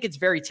 I think it's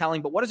very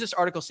telling. But what does this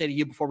article say to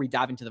you before we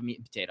dive into the meat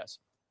and potatoes?"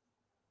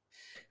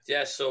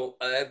 Yeah, so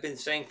I've been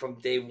saying from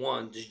day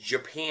one,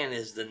 Japan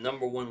is the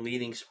number one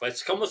leading spot.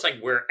 It's almost like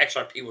where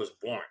XRP was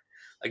born.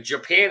 Like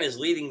Japan is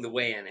leading the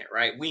way in it,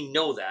 right? We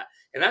know that.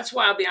 And that's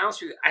why I'll be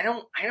honest with you,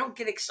 I don't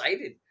get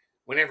excited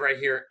whenever I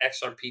hear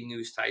XRP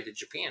news tied to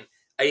Japan.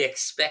 I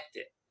expect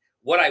it.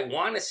 What I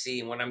want to see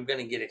and what I'm going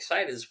to get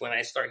excited is when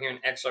I start hearing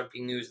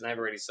XRP news, and I've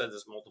already said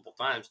this multiple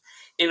times,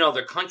 in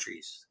other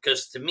countries.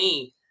 Because to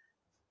me,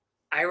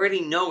 I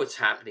already know it's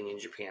happening in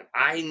Japan.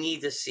 I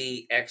need to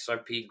see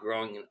XRP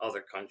growing in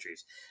other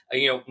countries.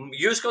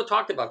 Yusko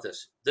talked about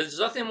this. There's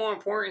nothing more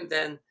important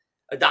than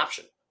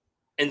adoption.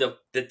 And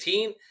the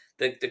team,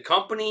 the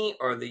company,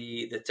 or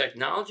the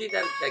technology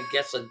that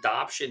gets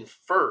adoption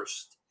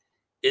first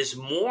is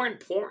more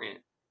important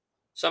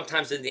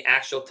sometimes than the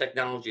actual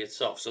technology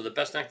itself. So the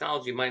best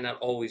technology might not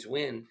always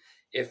win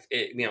if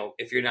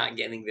you're not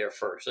getting there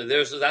first. So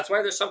that's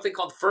why there's something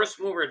called first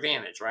mover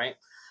advantage, right?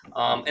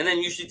 And then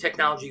usually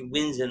technology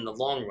wins in the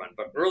long run.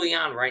 But early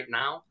on, right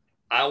now,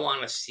 I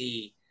want to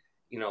see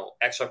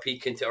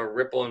XRP or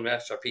Ripple and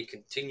XRP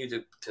continue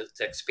to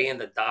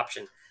expand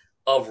adoption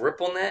of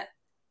RippleNet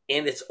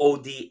and its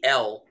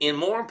ODL, and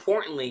more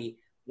importantly,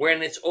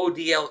 when its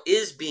ODL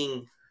is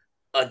being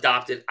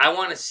adopted, I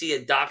want to see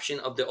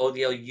adoption of the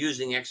ODL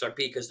using XRP,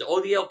 because the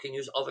ODL can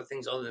use other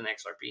things other than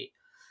XRP.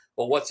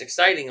 But what's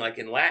exciting, like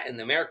in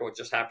Latin America, what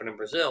just happened in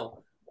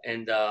Brazil,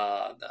 and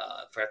I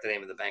forgot the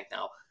name of the bank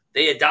now,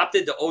 they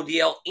adopted the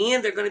ODL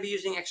and they're going to be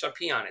using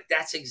XRP on it.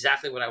 That's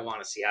exactly what I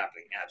want to see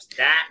happening, Abs.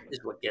 That is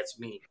what gets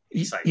me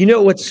excited. You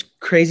know what's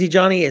crazy,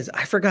 Johnny, is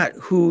I forgot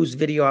whose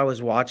video I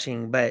was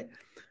watching, but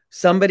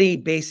somebody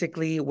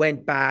basically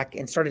went back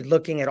and started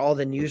looking at all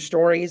the news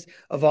stories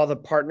of all the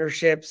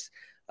partnerships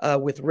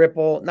with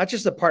Ripple, not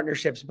just the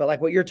partnerships, but like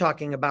what you're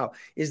talking about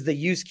is the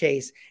use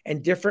case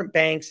and different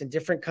banks and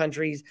different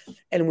countries.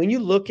 And when you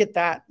look at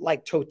that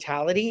like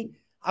totality,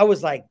 I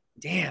was like,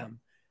 damn,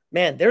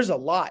 man, there's a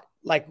lot.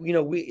 Like,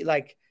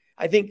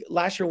 I think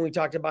last year when we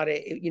talked about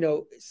it,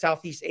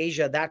 Southeast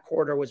Asia, that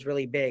corridor was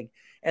really big.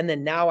 And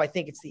then now I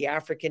think it's the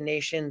African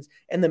nations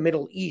and the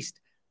Middle East.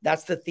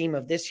 That's the theme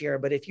of this year.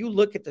 But if you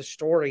look at the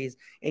stories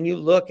and you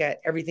look at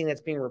everything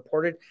that's being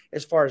reported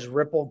as far as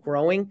Ripple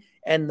growing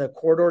and the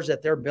corridors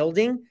that they're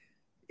building,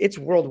 it's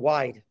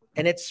worldwide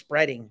and it's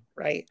spreading,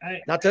 right?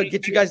 Not to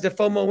get you guys to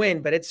FOMO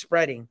in, but it's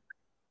spreading.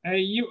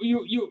 You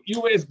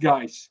US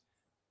guys,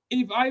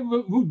 if I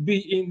would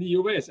be in the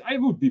US, I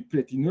would be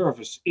pretty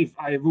nervous if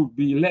I would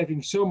be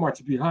lagging so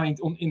much behind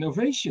on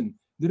innovation.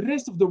 The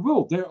rest of the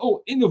world, they're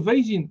all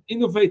innovating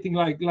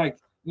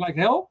like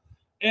hell,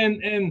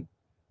 and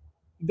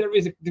there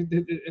is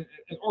an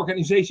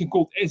organization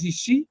called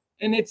SEC,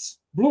 and it's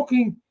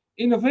blocking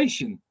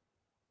innovation.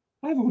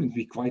 I wouldn't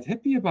be quite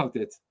happy about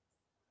it.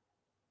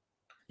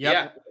 Yep.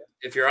 Yeah,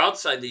 if you're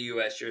outside the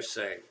US, you're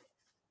saying.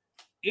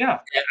 Yeah.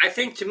 I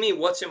think to me,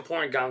 what's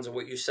important, Gonzo,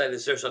 what you said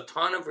is there's a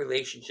ton of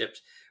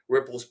relationships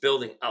Ripple's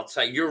building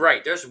outside. You're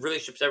right. There's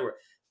relationships everywhere.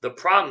 The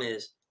problem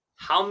is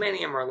how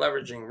many of them are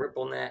leveraging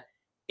RippleNet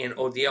and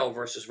ODL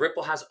versus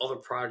Ripple has other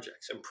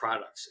projects and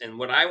products. And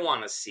what I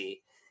want to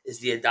see is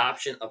the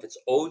adoption of its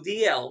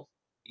ODL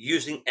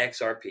using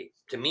XRP.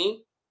 To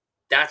me,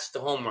 that's the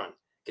home run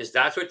because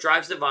that's what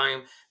drives the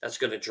volume. That's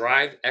going to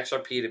drive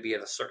XRP to be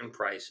at a certain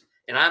price.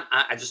 And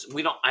I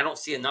don't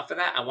see enough of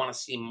that. I want to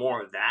see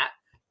more of that.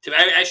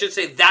 I should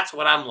say that's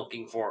what I'm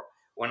looking for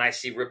when I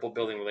see Ripple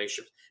building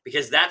relationships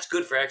because that's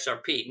good for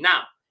XRP.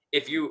 Now,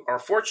 if you are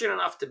fortunate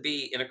enough to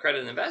be an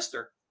accredited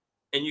investor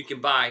and you can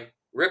buy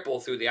Ripple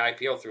through the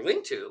IPO through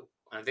Link2,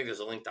 I think there's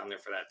a link down there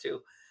for that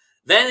too,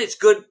 then it's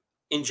good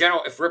in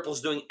general if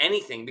Ripple's doing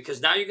anything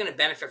because now you're going to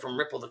benefit from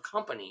Ripple, the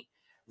company,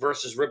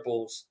 versus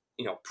Ripple's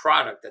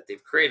product that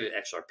they've created,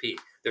 XRP.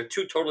 They're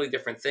two totally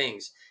different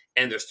things.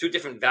 And there's two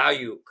different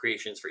value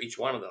creations for each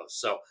one of those.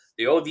 So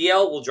the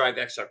ODL will drive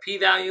XRP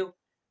value.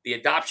 The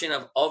adoption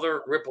of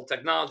other Ripple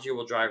technology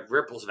will drive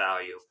Ripple's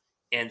value.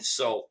 And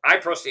so I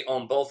personally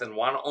own both and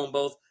want to own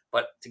both.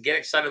 But to get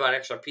excited about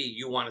XRP,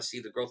 you want to see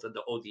the growth of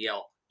the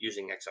ODL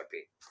using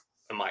XRP,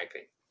 in my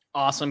opinion.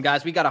 Awesome,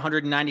 guys. We got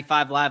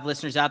 195 live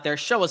listeners out there.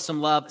 Show us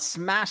some love.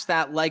 Smash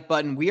that like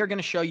button. We are going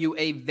to show you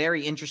a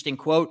very interesting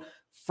quote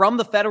from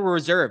the Federal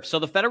Reserve. So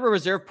the Federal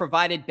Reserve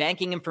provided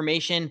banking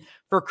information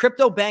for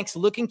crypto banks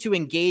looking to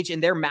engage in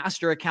their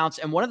master accounts.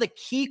 And one of the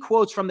key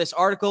quotes from this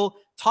article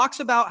talks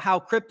about how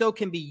crypto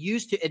can be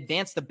used to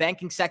advance the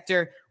banking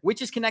sector,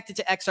 which is connected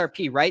to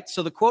XRP, right?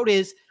 So the quote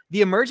is,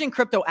 the emerging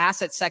crypto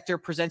asset sector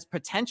presents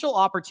potential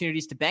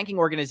opportunities to banking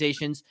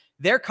organizations,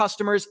 their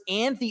customers,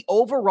 and the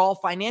overall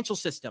financial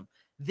system.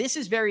 This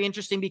is very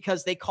interesting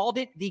because they called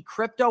it the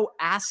crypto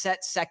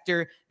asset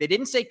sector. They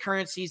didn't say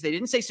currencies. They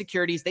didn't say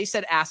securities. They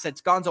said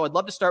assets. Gonzo, I'd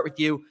love to start with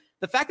you.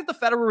 The fact that the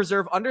Federal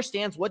Reserve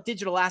understands what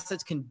digital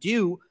assets can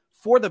do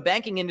for the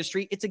banking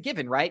industry, it's a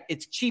given, right?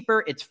 It's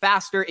cheaper. It's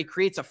faster. It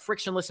creates a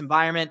frictionless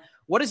environment.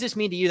 What does this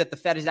mean to you that the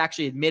Fed is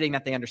actually admitting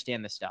that they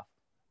understand this stuff?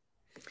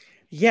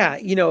 Yeah,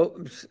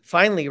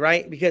 finally,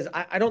 right? Because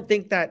I don't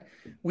think that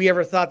we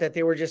ever thought that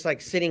they were just like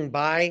sitting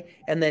by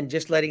and then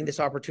just letting this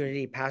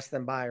opportunity pass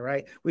them by,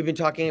 right? We've been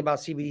talking about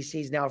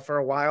CBDCs now for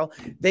a while.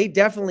 They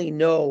definitely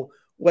know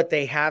what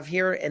they have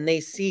here and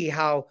they see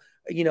how,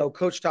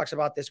 Coach talks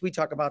about this. We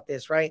talk about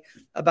this, right?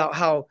 About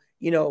how,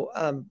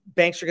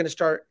 banks are going to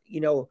start,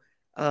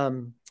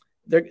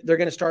 they're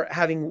going to start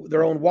having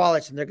their own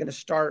wallets and they're going to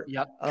start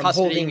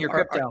custodying your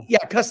crypto.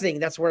 Custodying.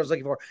 That's what I was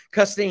looking for.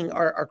 Custodying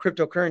our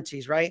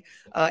cryptocurrencies, right?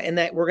 And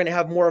that we're going to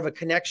have more of a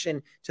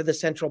connection to the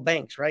central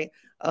banks, right?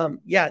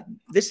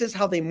 This is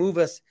how they move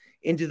us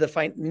into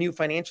the new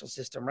financial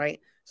system, right?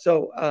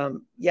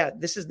 So,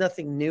 this is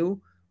nothing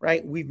new,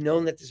 right? We've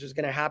known that this was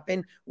going to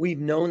happen. We've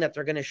known that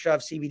they're going to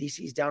shove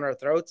CBDCs down our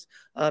throats,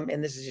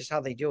 and this is just how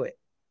they do it.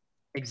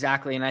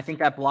 Exactly. And I think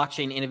that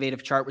blockchain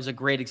innovative chart was a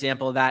great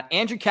example of that.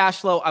 Andrew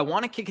Cashflow, I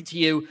want to kick it to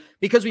you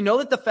because we know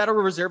that the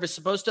Federal Reserve is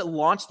supposed to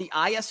launch the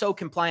ISO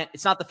compliant.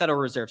 It's not the Federal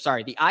Reserve.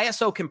 Sorry. The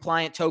ISO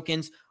compliant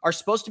tokens are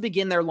supposed to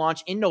begin their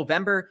launch in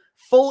November.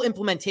 Full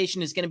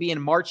implementation is going to be in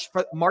March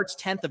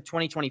 10th of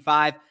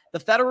 2025. The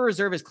Federal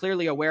Reserve is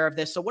clearly aware of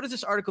this. So what does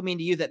this article mean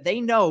to you that they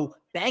know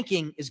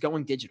banking is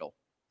going digital?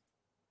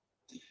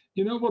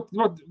 What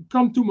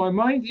come to my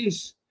mind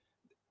is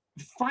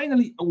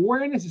finally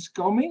awareness is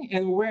coming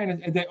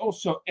and they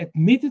also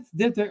admitted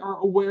that they are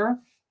aware.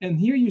 And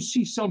here you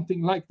see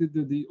something like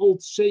the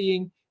old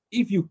saying,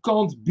 if you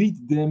can't beat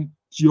them,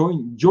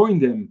 join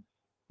them.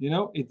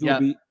 It will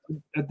be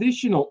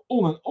additional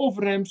on and off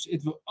ramps.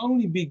 It will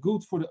only be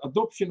good for the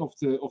adoption of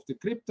the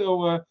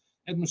crypto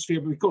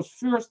atmosphere, because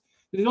first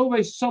there's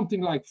always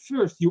something like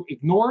first you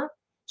ignore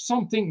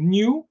something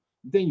new,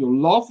 then you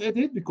laugh at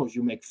it because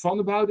you make fun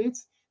about it,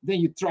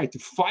 then you try to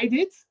fight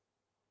it,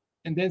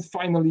 and then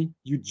finally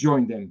you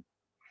join them.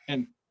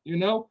 And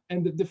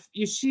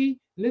you see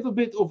a little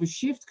bit of a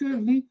shift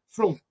currently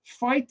from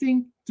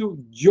fighting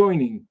to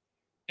joining.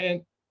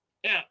 And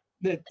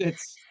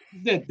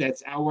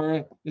that's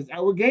our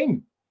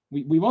game.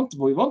 We want to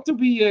be we want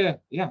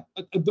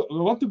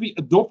to be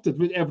adopted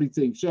with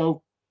everything.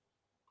 So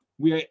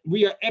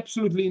we are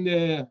absolutely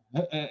in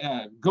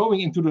going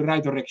into the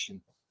right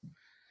direction.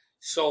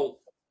 So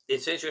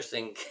it's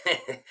interesting.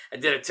 I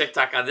did a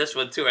TikTok on this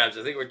one too, Abs.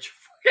 I think we're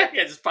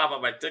Yeah, just pop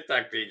up my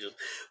TikTok pages.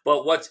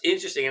 But what's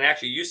interesting, and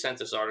actually you sent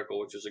this article,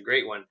 which was a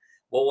great one.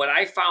 But what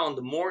I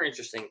found more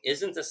interesting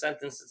isn't the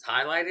sentence that's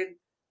highlighted,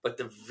 but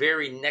the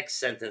very next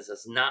sentence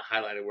that's not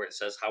highlighted, where it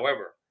says,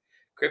 however,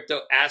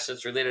 crypto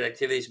assets related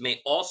activities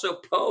may also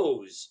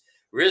pose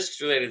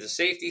risks related to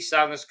safety,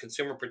 soundness,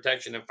 consumer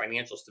protection, and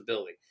financial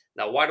stability.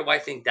 Now, why do I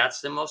think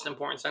that's the most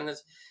important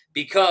sentence?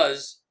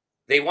 Because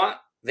they want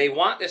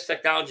this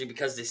technology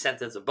because the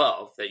sentence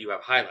above that you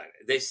have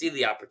highlighted. They see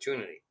the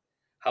opportunity.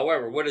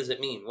 However, what does it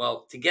mean?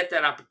 Well, to get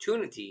that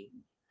opportunity,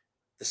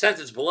 the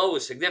sentence below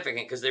is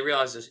significant because they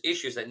realize there's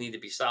issues that need to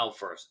be solved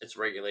first. It's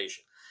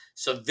regulation.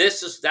 So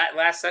that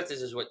last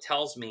sentence is what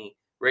tells me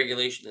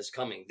regulation is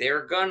coming.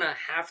 They're gonna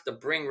have to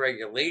bring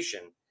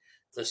regulation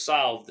to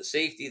solve the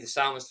safety, the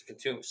soundness, the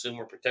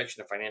consumer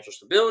protection, and financial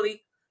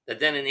stability that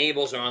then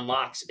enables or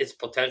unlocks its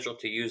potential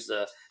to use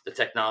the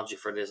technology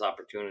for this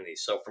opportunity.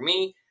 So for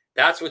me,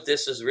 that's what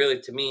this is really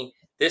to me.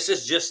 This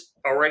is just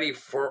already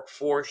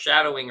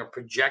foreshadowing or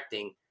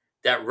projecting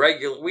that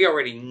we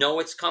already know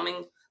it's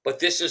coming, but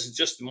this is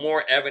just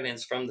more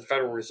evidence from the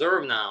Federal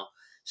Reserve now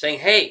saying,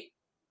 hey,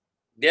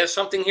 there's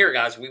something here,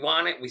 guys. We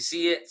want it. We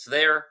see it. It's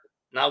there.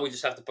 Now we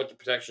just have to put the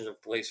protections in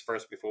place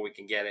first before we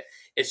can get it.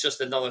 It's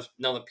just another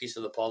piece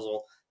of the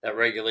puzzle that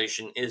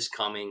regulation is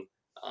coming.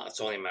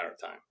 It's only a matter of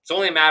time. It's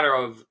only a matter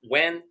of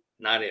when,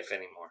 not if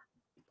anymore.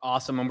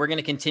 Awesome. And we're going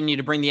to continue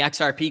to bring the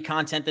XRP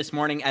content this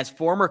morning as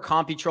former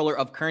comptroller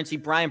of currency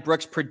Brian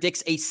Brooks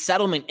predicts a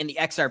settlement in the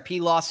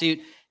XRP lawsuit.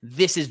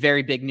 This is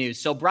very big news.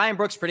 So Brian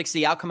Brooks predicts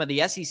the outcome of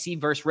the SEC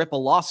versus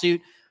Ripple lawsuit.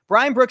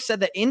 Brian Brooks said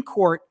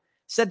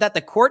that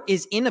the court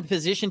is in a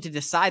position to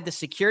decide the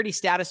security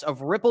status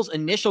of Ripple's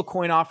initial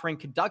coin offering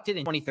conducted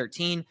in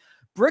 2013.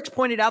 Brooks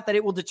pointed out that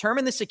it will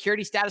determine the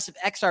security status of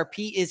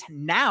XRP is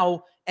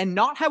now and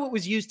not how it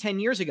was used 10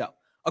 years ago.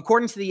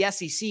 According to the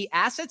SEC,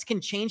 assets can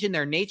change in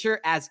their nature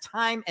as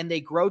time and they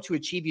grow to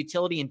achieve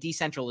utility and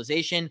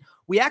decentralization.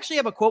 We actually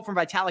have a quote from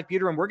Vitalik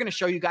Buterin, and we're going to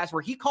show you guys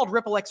where he called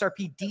Ripple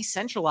XRP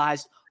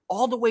decentralized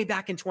all the way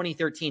back in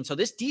 2013. So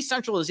this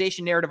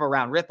decentralization narrative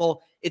around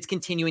Ripple, it's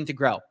continuing to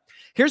grow.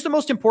 Here's the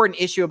most important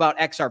issue about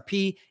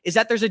XRP is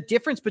that there's a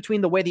difference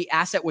between the way the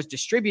asset was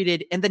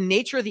distributed and the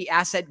nature of the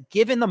asset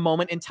given the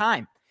moment in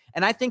time.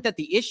 And I think that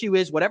the issue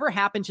is whatever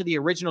happened to the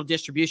original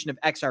distribution of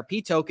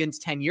XRP tokens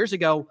 10 years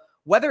ago,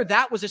 whether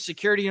that was a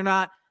security or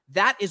not,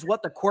 that is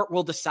what the court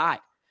will decide.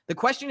 The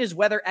question is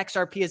whether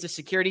XRP is a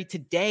security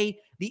today.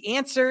 The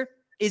answer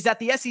is that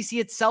the SEC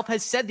itself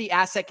has said the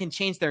asset can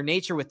change their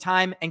nature with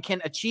time and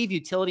can achieve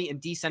utility and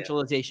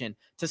decentralization.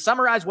 Yeah. To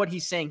summarize what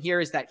he's saying here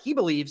is that he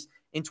believes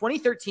in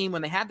 2013,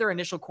 when they had their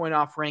initial coin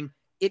offering,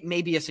 it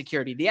may be a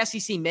security. The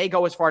SEC may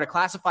go as far to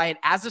classify it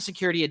as a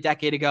security a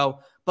decade ago,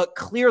 but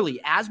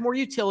clearly, as more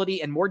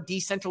utility and more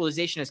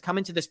decentralization has come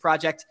into this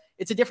project,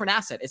 it's a different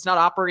asset. It's not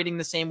operating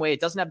the same way. It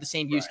doesn't have the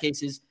same use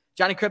cases.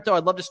 Johnny Crypto,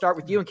 I'd love to start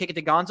with you and kick it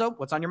to Gonzo.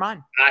 What's on your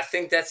mind? I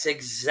think that's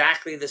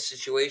exactly the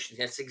situation.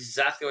 That's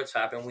exactly what's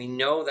happened. We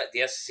know that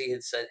the SEC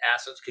had said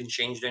assets can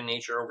change their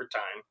nature over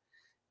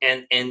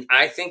time. And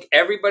I think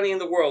everybody in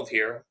the world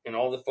here and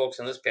all the folks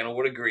on this panel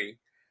would agree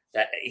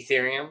that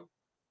Ethereum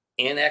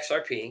and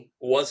XRP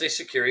was a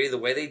security the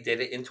way they did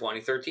it in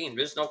 2013.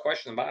 There's no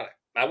question about it.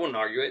 I wouldn't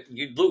argue it.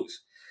 You'd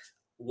lose.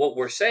 What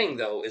we're saying,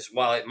 though, is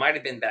while it might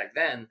have been back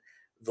then,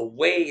 the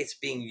way it's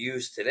being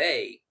used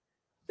today,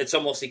 it's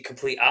almost the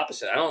complete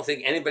opposite. I don't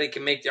think anybody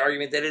can make the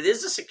argument that it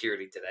is a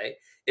security today.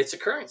 It's a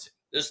currency.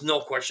 There's no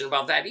question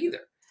about that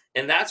either.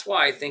 And that's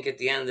why I think at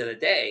the end of the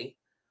day,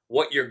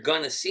 what you're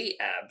going to see,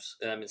 Abs,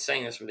 and I've been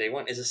saying this from day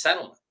one, is a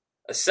settlement.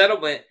 A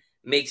settlement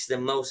makes the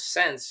most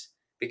sense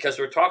because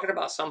we're talking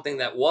about something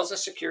that was a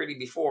security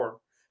before,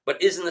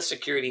 but isn't a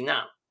security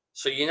now.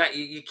 So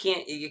you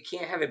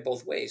can't have it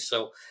both ways.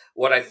 So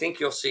what I think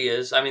you'll see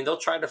is, I mean, they'll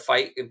try to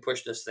fight and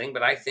push this thing,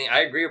 but I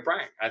agree with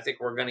Brian. I think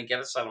we're going to get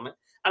a settlement.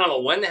 I don't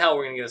know when the hell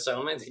we're going to get a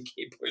settlement. They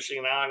keep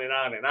pushing on and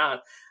on and on.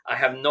 I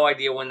have no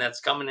idea when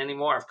that's coming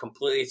anymore.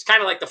 It's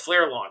kind of like the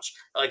Flare launch.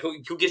 Like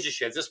who gives a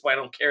shit? At this point,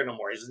 I don't care no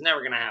more. It's never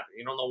going to happen.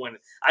 You don't know when.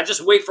 I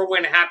just wait for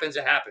when it happens.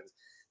 It happens.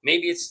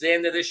 Maybe it's the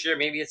end of this year.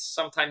 Maybe it's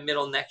sometime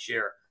middle next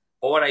year.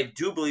 But what I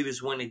do believe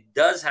is when it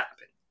does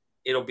happen,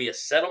 it'll be a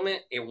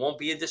settlement. It won't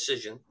be a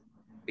decision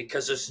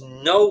because there's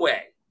no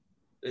way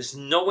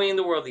in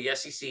the world the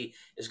SEC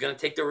is going to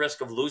take the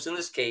risk of losing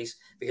this case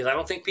because I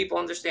don't think people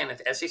understand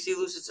if the SEC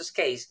loses this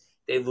case,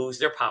 they lose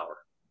their power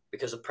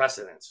because of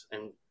precedence.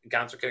 And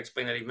Gonzo can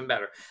explain that even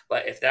better.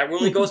 But if that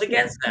ruling goes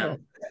against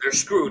them, they're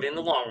screwed in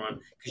the long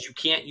run because you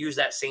can't use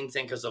that same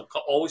thing because they'll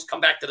always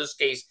come back to this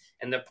case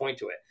and they'll point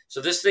to it.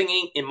 So this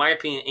thing, in my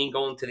opinion, ain't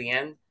going to the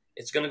end.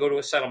 It's going to go to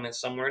a settlement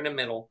somewhere in the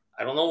middle.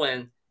 I don't know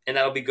when, and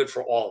that'll be good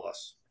for all of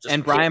us.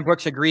 And Brian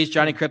Brooks agrees,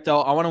 Johnny Crypto.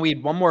 I want to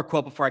read one more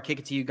quote before I kick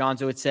it to you,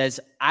 Gonzo. It says,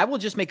 I will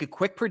just make a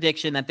quick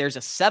prediction that there's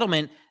a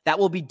settlement that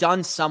will be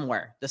done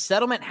somewhere. The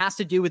settlement has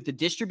to do with the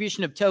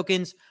distribution of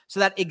tokens so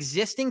that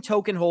existing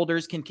token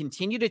holders can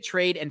continue to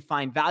trade and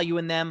find value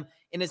in them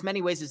in as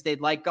many ways as they'd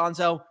like.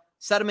 Gonzo,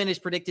 settlement is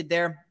predicted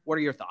there. What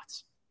are your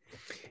thoughts?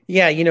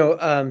 Yeah,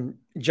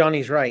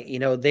 Johnny's right.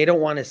 They don't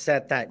want to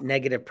set that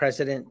negative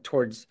precedent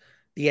towards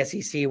the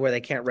SEC where they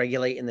can't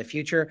regulate in the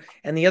future.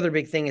 And the other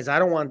big thing is I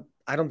don't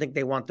think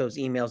they want those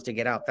emails to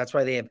get out. That's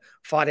why they have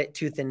fought it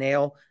tooth and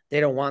nail.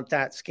 They don't want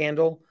that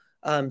scandal.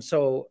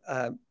 So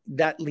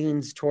that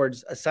leans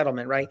towards a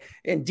settlement, right?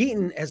 And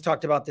Deaton has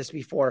talked about this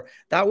before.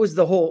 That was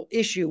the whole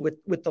issue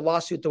with the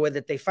lawsuit, the way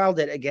that they filed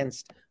it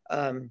against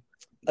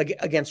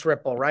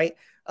Ripple, right?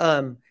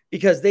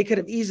 Because they could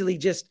have easily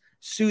just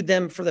sued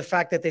them for the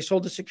fact that they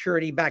sold a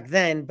security back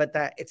then, but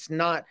that it's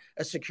not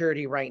a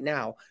security right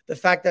now. The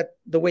fact that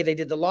the way they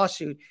did the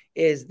lawsuit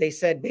is they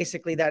said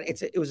basically that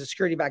it was a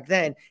security back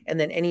then, and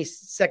then any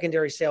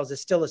secondary sales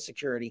is still a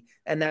security,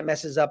 and that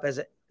messes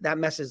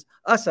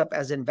us up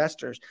as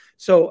investors.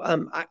 So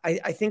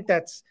I think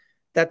that's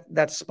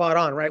spot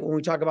on, right? When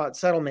we talk about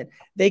settlement,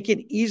 they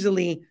can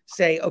easily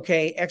say,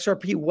 okay,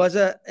 XRP was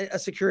a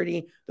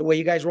security the way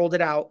you guys rolled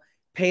it out,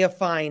 pay a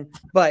fine,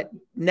 but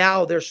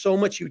now there's so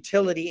much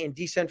utility in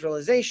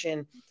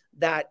decentralization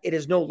that it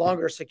is no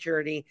longer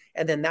security,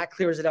 and then that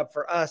clears it up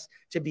for us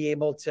to be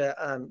able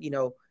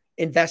to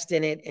invest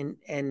in it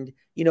and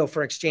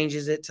for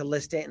exchanges it to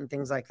list it and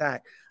things like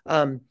that.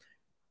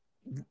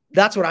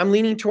 That's what I'm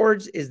leaning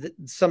towards, is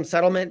some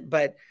settlement,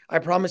 but I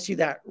promise you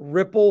that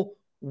Ripple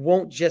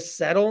won't just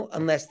settle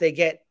unless they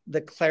get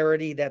the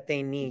clarity that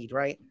they need,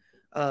 right?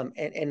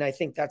 And I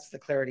think that's the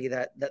clarity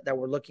that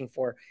we're looking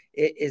for,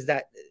 is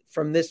that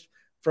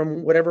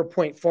from whatever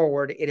point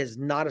forward, it is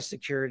not a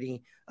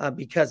security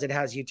because it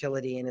has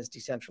utility and is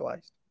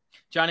decentralized.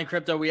 Johnny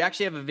Crypto, we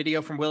actually have a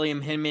video from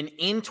William Hinman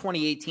in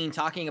 2018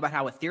 talking about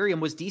how Ethereum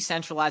was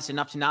decentralized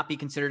enough to not be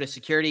considered a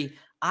security.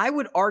 I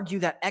would argue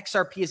that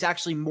XRP is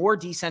actually more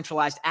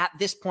decentralized at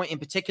this point in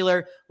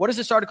particular. What does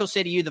this article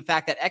say to you? The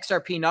fact that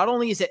XRP, not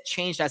only is it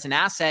changed as an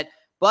asset,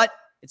 but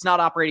it's not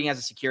operating as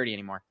a security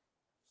anymore.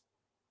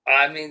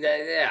 I mean,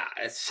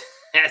 that's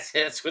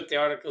what the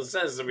article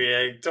says to me.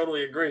 I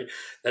totally agree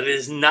that it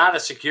is not a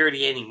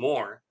security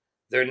anymore.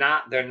 They're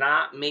not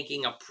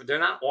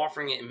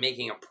offering it and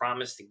making a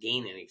promise to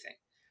gain anything,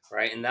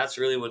 right? And that's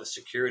really what a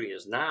security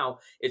is now.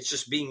 It's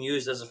just being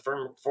used as a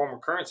form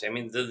of currency. I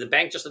mean, the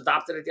bank just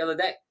adopted it the other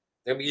day.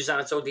 They're gonna be used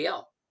on its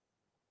ODL.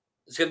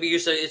 It's gonna be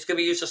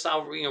used to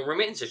solve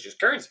remittance issues,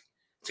 currency.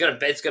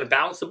 It's gonna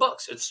balance the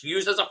books. It's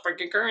used as a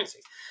freaking currency.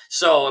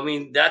 So I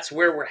mean, that's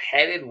where we're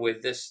headed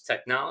with this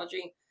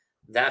technology.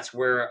 That's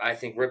where I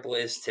think Ripple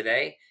is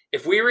today.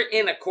 If we were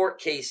in a court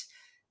case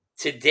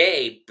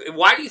today,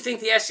 why do you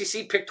think the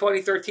SEC picked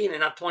 2013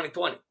 and not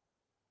 2020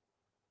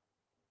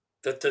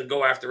 to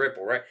go after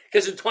Ripple, right?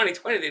 Because in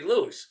 2020 they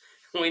lose.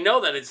 We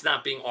know that it's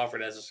not being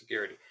offered as a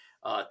security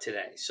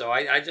today. So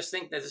I just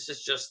think that this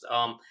is just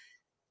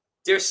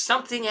there's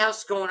something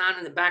else going on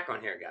in the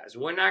background here, guys.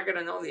 We're not going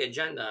to know the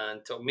agenda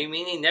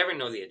meaning never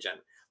know the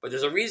agenda. But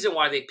there's a reason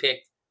why they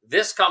picked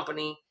this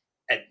company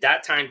at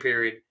that time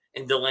period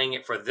and delaying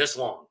it for this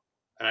long.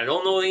 And I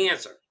don't know the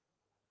answer.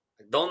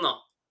 I don't know.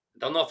 I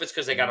don't know if it's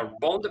because they got a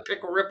bone to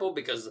pick with Ripple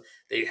because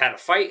they had a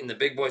fight and the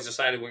big boys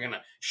decided we're going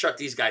to shut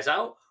these guys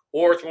out,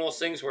 or it's one of those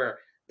things where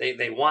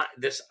they want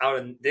this out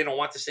and they don't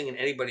want this thing in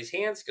anybody's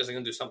hands because they're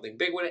going to do something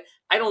big with it.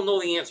 I don't know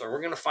the answer.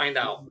 We're going to find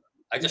out.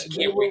 I just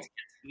can't wait.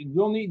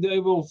 Johnny,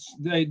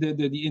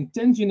 the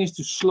intention is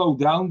to slow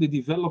down the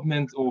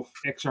development of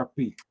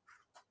XRP.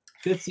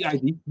 That's the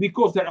idea,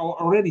 because there are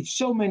already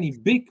so many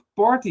big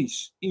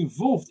parties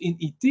involved in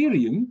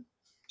Ethereum.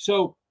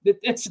 So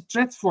that's a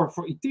threat for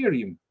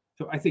Ethereum.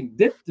 So I think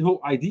that's the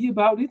whole idea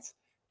about it.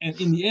 And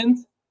in the end,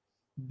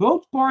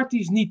 both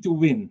parties need to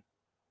win.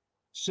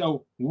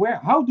 So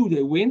how do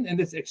they win? And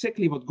that's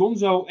exactly what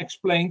Gonzo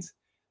explained.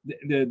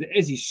 The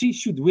SEC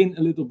should win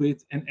a little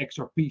bit and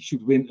XRP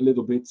should win a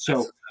little bit.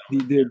 So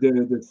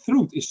the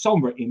truth is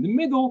somewhere in the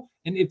middle.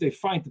 And if they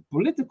find the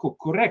political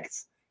correct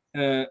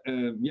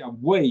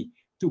way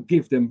to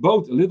give them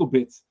both a little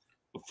bit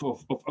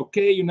of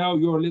okay,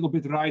 you're a little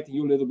bit right and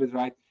you're a little bit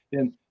right,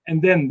 then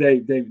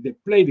they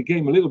play the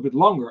game a little bit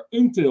longer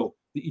until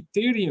the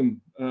Ethereum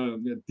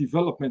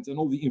development and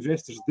all the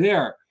investors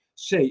there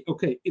say,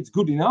 okay, it's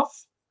good enough,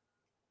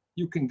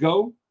 you can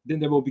go, then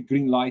there will be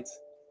green light,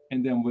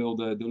 and then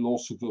the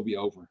lawsuit will be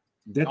over.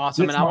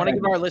 Awesome. And I want to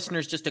give our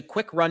listeners just a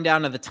quick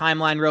rundown of the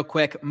timeline real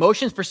quick.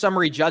 Motions for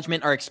summary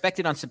judgment are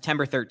expected on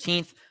September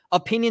 13th.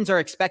 Opinions are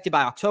expected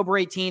by October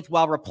 18th,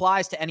 while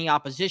replies to any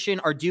opposition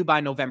are due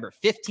by November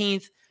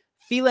 15th.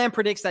 Phelan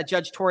predicts that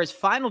Judge Torres'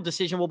 final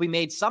decision will be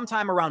made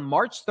sometime around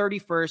March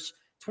 31st,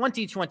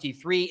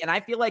 2023. And I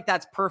feel like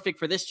that's perfect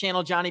for this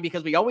channel, Johnny,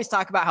 because we always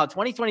talk about how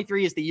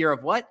 2023 is the year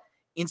of what?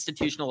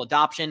 Institutional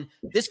adoption.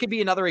 This could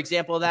be another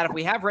example of that. If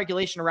we have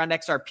regulation around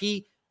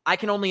XRP, I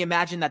can only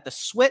imagine that the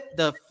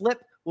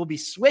flip will be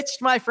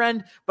switched, my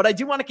friend. But I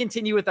do want to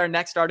continue with our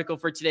next article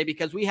for today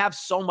because we have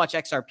so much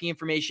XRP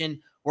information.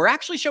 We're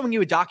actually showing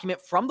you a document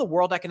from the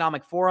World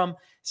Economic Forum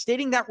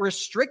stating that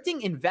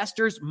restricting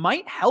investors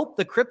might help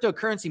the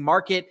cryptocurrency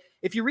market.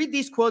 If you read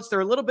these quotes,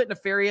 they're a little bit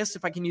nefarious,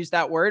 if I can use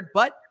that word,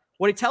 but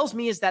What it tells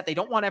me is that they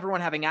don't want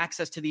everyone having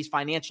access to these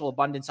financial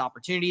abundance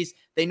opportunities.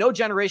 They know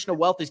generational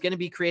wealth is going to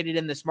be created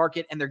in this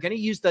market, and they're going to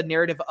use the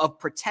narrative of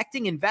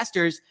protecting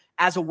investors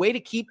as a way to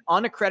keep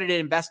unaccredited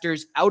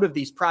investors out of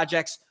these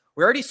projects.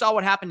 We already saw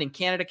what happened in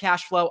Canada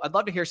cash flow. I'd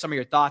love to hear some of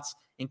your thoughts.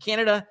 In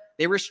Canada,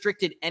 they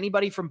restricted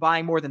anybody from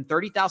buying more than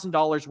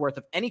 $30,000 worth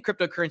of any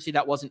cryptocurrency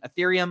that wasn't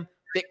Ethereum,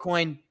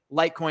 Bitcoin,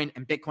 Litecoin,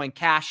 and Bitcoin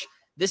Cash.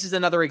 This is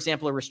another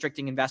example of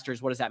restricting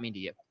investors. What does that mean to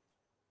you?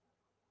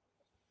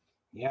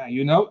 Yeah,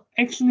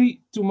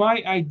 actually, to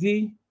my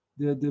idea,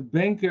 the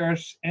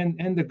bankers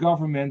and the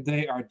government,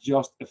 they are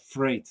just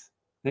afraid.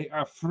 They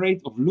are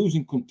afraid of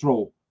losing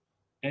control.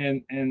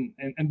 And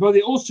but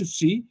they also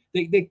see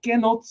they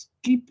cannot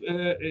keep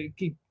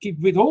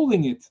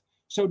withholding it.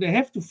 So they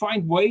have to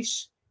find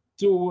ways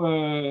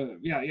to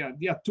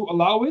to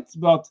allow it,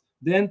 but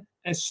then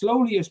as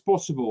slowly as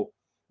possible.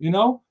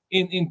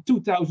 In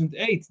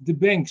 2008, the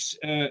banks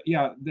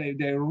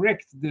they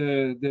wrecked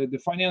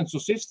the financial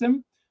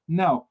system.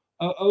 Now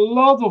a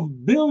lot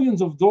of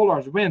billions of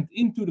dollars went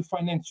into the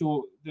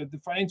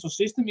financial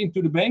system, into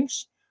the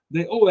banks.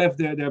 They all have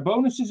their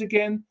bonuses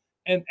again,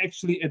 and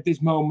actually at this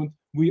moment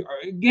we are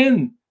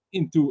again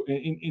into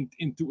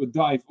a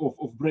dive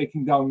of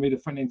breaking down with the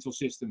financial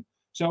system.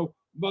 So,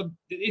 but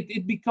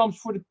it becomes,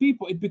 for the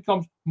people, it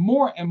becomes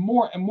more and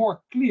more and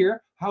more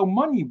clear how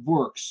money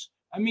works.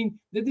 I mean,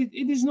 that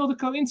it is not a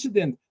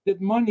coincidence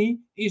that money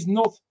is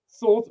not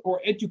taught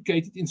or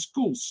educated in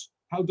schools.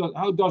 How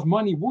does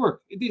money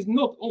work? It is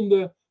not on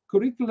the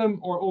curriculum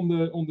or on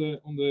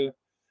the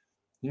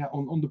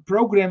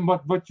program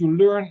what you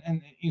learn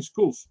in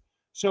schools.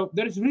 So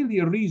there is really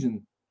a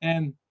reason,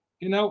 and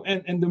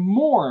and the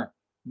more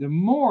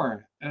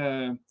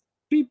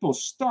people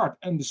start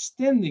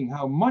understanding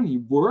how money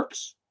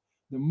works,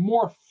 the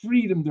more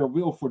freedom there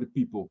will for the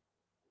people.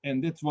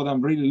 And that's what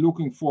I'm really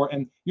looking for.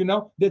 And,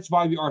 that's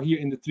why we are here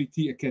in the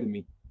 3T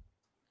Academy.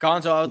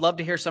 Gonzo, I would love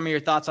to hear some of your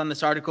thoughts on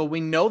this article. We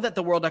know that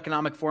the World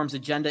Economic Forum's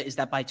agenda is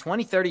that by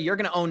 2030, you're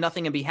going to own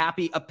nothing and be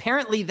happy.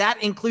 Apparently,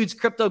 that includes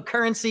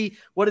cryptocurrency.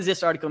 What does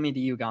this article mean to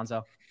you,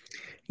 Gonzo?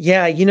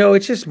 Yeah,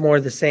 it's just more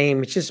the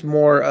same. It's just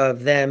more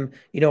of them,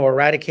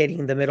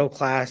 eradicating the middle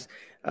class.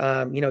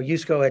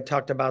 Yusko had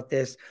talked about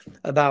this,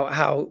 about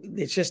how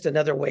it's just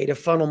another way to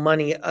funnel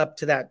money up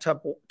to that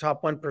top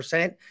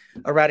 1%,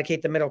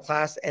 eradicate the middle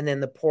class, and then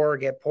the poor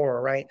get poorer,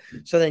 right?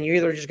 So then you're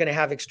either just going to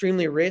have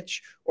extremely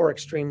rich or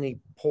extremely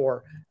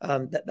poor.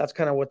 That's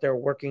kind of what they're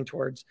working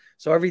towards.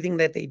 So everything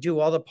that they do,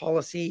 all the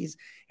policies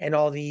and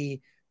all the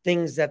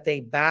things that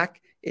they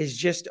back, is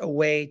just a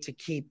way to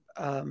keep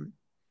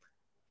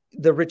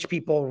the rich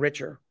people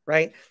richer,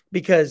 right?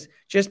 Because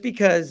just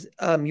because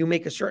you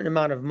make a certain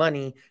amount of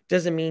money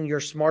doesn't mean you're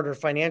smarter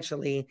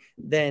financially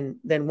than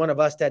one of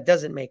us that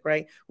doesn't make,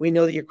 right? We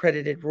know that your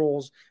credited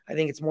rules, I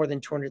think it's more than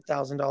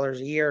 $200,000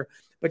 a year.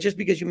 But just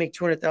because you make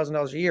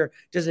 $200,000 a year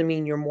doesn't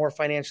mean you're more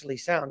financially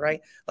sound,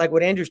 right? Like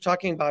what Andrew's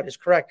talking about is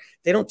correct.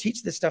 They don't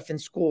teach this stuff in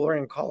school or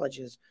in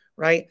colleges,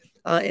 right?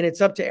 And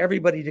it's up to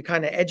everybody to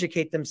kind of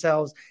educate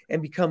themselves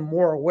and become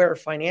more aware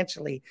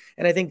financially.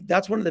 And I think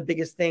that's one of the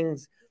biggest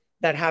things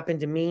that happened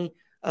to me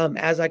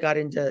as I got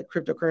into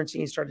cryptocurrency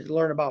and started to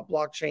learn about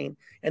blockchain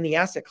and the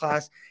asset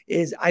class,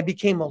 is I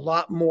became a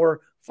lot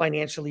more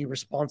financially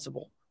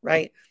responsible,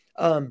 right?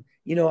 I'm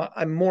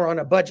more on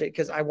a budget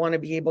because I want to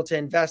be able to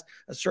invest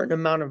a certain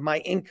amount of my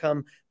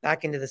income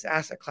back into this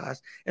asset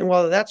class. And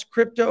whether that's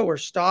crypto or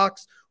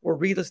stocks or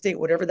real estate,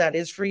 whatever that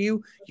is for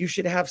you, you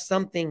should have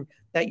something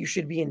that you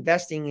should be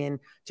investing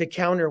in to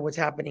counter what's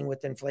happening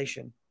with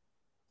inflation.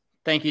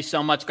 Thank you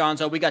so much,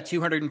 Gonzo. We got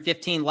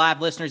 215 live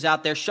listeners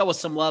out there. Show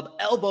us some love.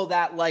 Elbow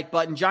that like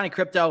button. Johnny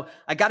Crypto,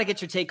 I got to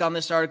get your take on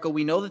this article.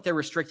 We know that they're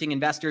restricting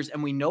investors,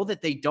 and we know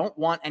that they don't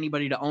want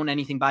anybody to own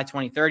anything by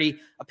 2030.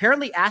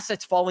 Apparently,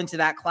 assets fall into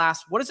that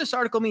class. What does this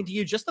article mean to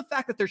you? Just the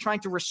fact that they're trying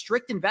to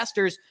restrict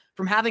investors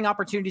from having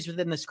opportunities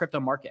within this crypto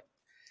market.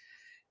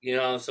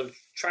 So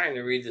trying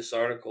to read this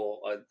article,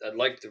 I'd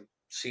like to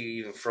see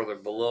even further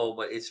below,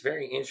 but it's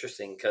very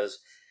interesting because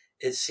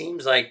it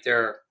seems like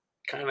they're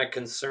kind of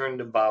concerned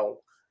about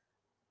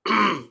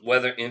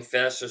whether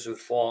investors would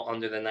fall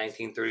under the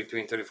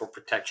 1933 and 34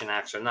 Protection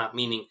Acts or not,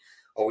 meaning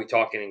are we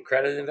talking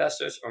accredited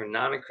investors or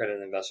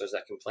non-accredited investors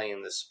that can play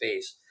in this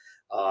space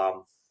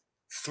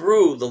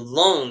through the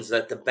loans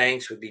that the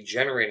banks would be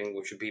generating,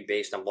 which would be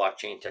based on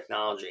blockchain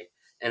technology.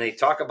 And they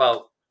talk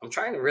about, I'm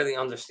trying to really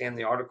understand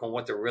the article and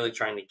what they're really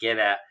trying to get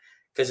at,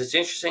 because it's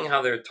interesting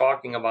how they're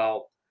talking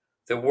about,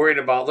 they're worried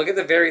about, look at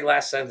the very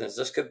last sentence.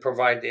 This could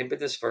provide the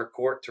impetus for a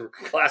court to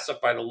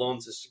classify the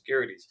loans as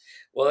securities.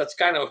 Well, that's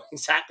kind of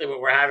exactly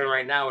what we're having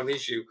right now, an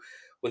issue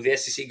with the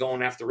SEC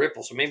going after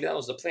Ripple. So maybe that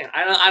was the plan.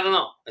 I don't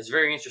know. It's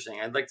very interesting.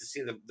 I'd like to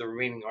see the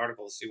remaining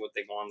article to see what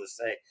they go on to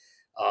say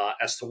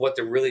as to what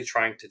they're really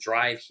trying to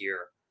drive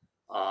here.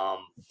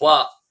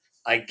 But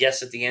I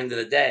guess at the end of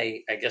the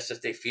day, I guess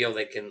if they feel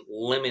they can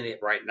limit it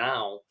right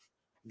now,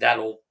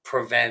 that'll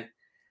prevent.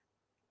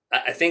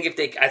 I think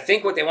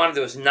what they want to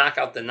do is knock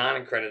out the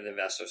non-accredited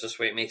investors. This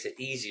way it makes it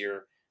easier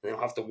and they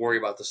don't have to worry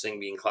about this thing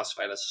being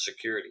classified as a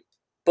security.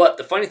 But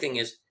the funny thing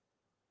is,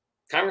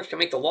 Congress can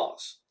make the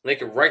laws. They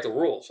can write the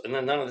rules, and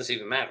then none of this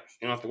even matters.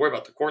 You don't have to worry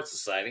about the courts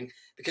deciding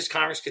because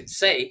Congress could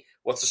say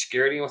what's a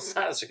security and what's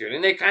not a security.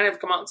 And they kind of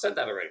come out and said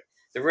that already.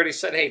 They've already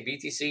said, hey,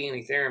 BTC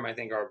and Ethereum, I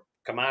think, are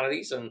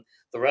commodities, and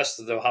the rest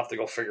of they'll have to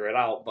go figure it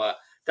out. But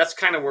that's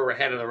kind of where we're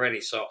headed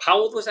already. So how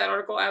old was that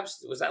article,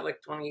 Abs? Was that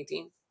like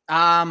 2018?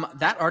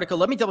 That article,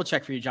 let me double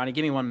check for you, Johnny.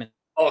 Give me 1 minute.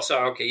 Oh,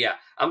 sorry. Okay, yeah.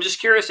 I'm just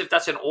curious if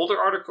that's an older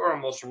article or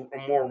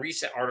a more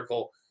recent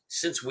article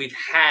since we've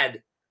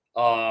had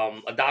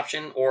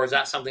adoption, or is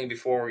that something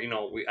before,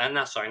 I'm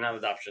not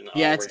adoption.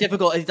 Yeah, it's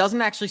difficult. It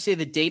doesn't actually say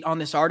the date on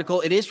this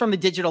article. It is from the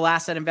Digital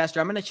Asset Investor.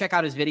 I'm going to check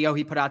out his video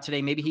he put out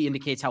today. Maybe he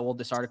indicates how old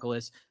this article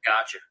is.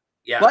 Gotcha.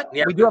 Yeah. But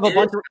yeah, we do have a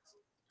bunch of...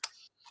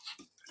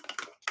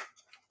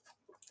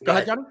 Go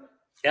ahead, Johnny.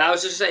 Yeah, I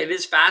was just saying, it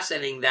is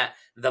fascinating that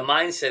the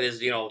mindset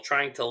is,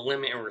 trying to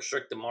limit and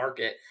restrict the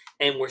market.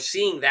 And we're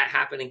seeing that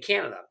happen in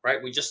Canada,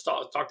 right? We just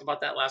talked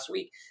about that last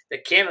week,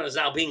 that Canada is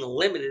now being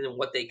limited in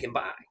what they can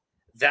buy.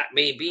 That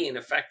may be an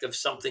effect of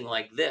something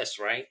like this,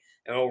 right?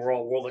 An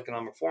overall World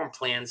Economic Forum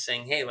plan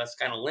saying, hey, let's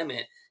kind of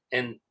limit,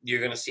 and you're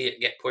going to see it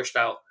get pushed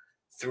out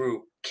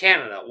through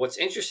Canada. What's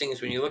interesting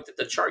is when you looked at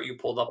the chart you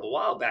pulled up a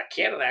while back,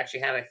 Canada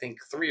actually had, I think,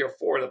 3 or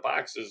 4 of the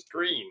boxes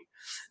green.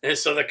 And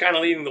so they're kind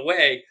of leading the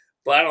way,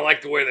 but I don't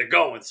like the way they're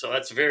going. So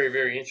that's very,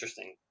 very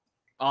interesting.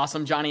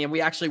 Awesome, Johnny. And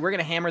we're going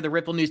to hammer the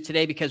Ripple news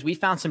today because we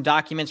found some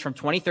documents from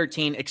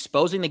 2013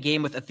 exposing the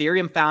game with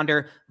Ethereum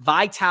founder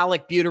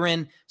Vitalik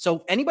Buterin.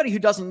 So anybody who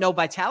doesn't know,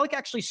 Vitalik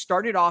actually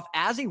started off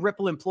as a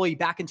Ripple employee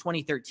back in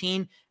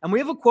 2013. And we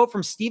have a quote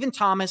from Stephen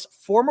Thomas,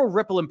 former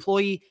Ripple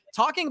employee,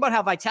 talking about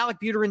how Vitalik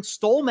Buterin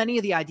stole many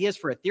of the ideas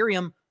for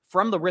Ethereum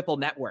from the Ripple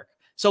network.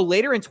 So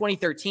later in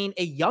 2013,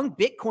 a young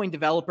Bitcoin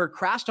developer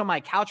crashed on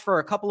my couch for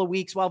a couple of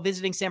weeks while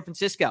visiting San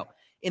Francisco.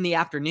 In the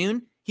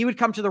afternoon, he would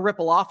come to the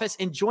Ripple office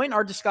and join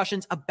our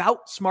discussions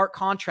about smart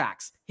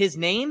contracts. His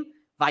name,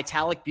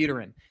 Vitalik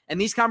Buterin. And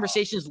these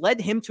conversations led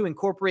him to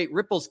incorporate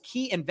Ripple's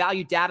key and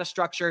value data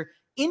structure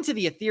into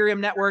the Ethereum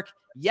network.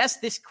 Yes,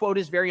 this quote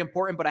is very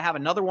important, but I have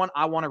another one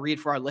I want to read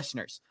for our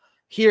listeners.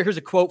 Here's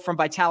a quote from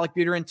Vitalik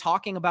Buterin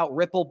talking about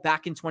Ripple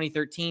back in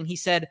 2013. He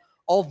said,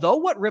 although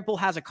what Ripple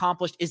has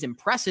accomplished is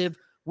impressive,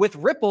 with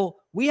Ripple,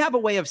 we have a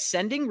way of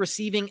sending,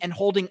 receiving, and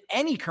holding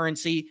any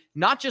currency,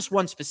 not just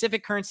one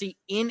specific currency,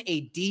 in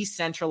a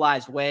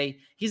decentralized way.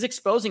 He's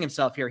exposing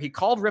himself here. He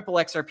called Ripple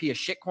XRP a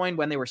shitcoin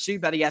when they were sued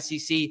by the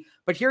SEC,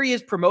 but here he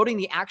is promoting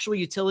the actual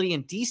utility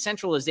and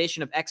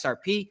decentralization of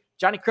XRP.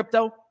 Johnny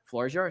Crypto,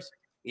 floor is yours.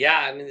 Yeah,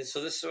 I mean,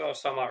 so this is what I was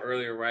talking about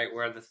earlier, right?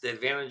 Where the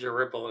advantage of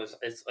Ripple is,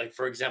 it's like,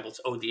 for example,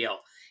 it's ODL.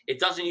 It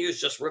doesn't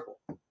use just Ripple,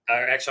 or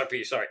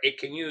XRP, sorry. It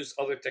can use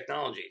other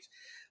technologies.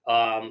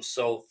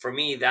 So for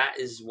me, that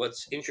is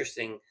what's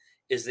interesting,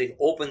 is they've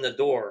opened the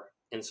door.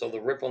 And so the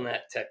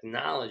RippleNet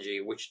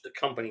technology, which the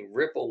company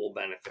Ripple will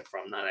benefit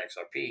from, not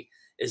XRP,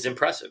 is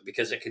impressive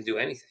because it can do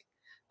anything.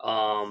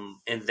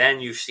 And then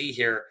you see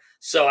here,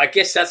 so I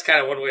guess that's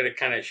kind of one way to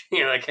kind of,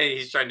 like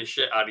he's trying to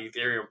shit out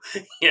Ethereum,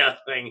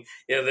 thing.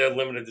 They're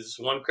limited to just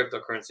one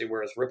cryptocurrency,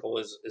 whereas Ripple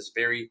is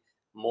very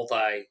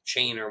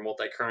multi-chain or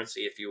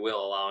multi-currency, if you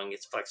will, allowing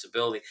its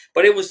flexibility.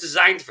 But it was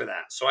designed for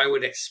that. So I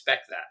would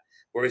expect that.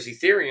 Whereas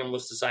Ethereum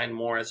was designed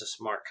more as a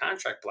smart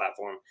contract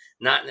platform,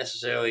 not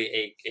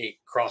necessarily a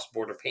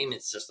cross-border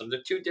payment system. They're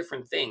two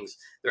different things.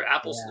 They're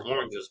apples and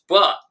oranges.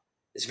 But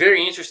it's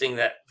very interesting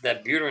that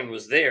Buterin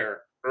was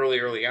there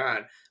early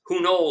on.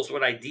 Who knows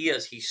what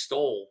ideas he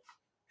stole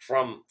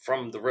from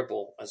the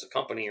Ripple as a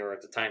company, or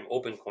at the time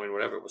OpenCoin,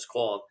 whatever it was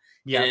called,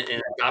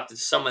 and adopted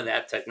some of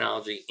that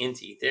technology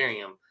into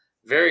Ethereum.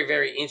 Very,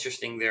 very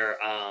interesting there.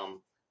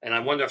 And I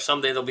wonder if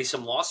someday there'll be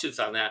some lawsuits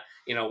on that.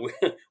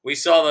 We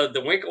saw the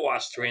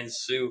Winklevoss twins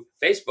sue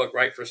Facebook,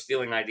 right, for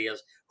stealing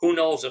ideas. Who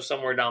knows if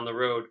somewhere down the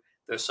road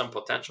there's some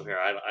potential here.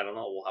 I don't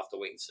know. We'll have to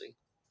wait and see.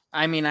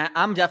 I mean,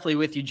 I'm definitely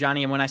with you,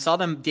 Johnny. And when I saw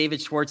them, David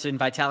Schwartz and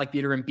Vitalik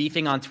Buterin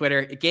beefing on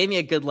Twitter, it gave me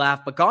a good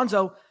laugh. But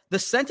Gonzo, the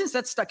sentence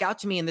that stuck out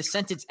to me in this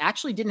sentence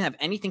actually didn't have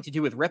anything to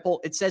do with Ripple.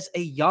 It says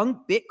a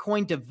young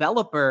Bitcoin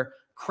developer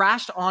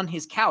crashed on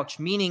his couch,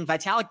 meaning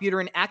Vitalik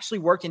Buterin actually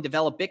worked and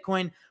developed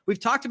Bitcoin.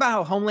 We've talked about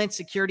how Homeland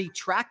Security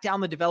tracked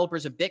down the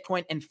developers of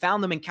Bitcoin and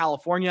found them in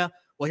California.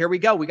 Well, here we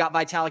go. We got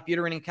Vitalik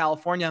Buterin in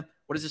California.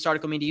 What does this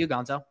article mean to you,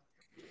 Gonzo?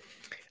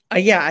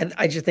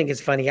 I just think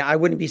it's funny. I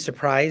wouldn't be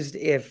surprised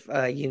if,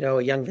 a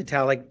young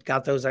Vitalik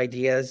got those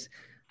ideas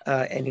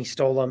and he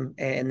stole them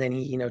and then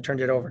he, turned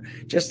it over.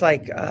 Just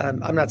like,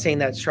 I'm not saying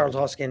that Charles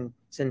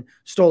Hoskinson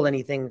stole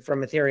anything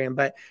from Ethereum,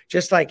 but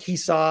just like he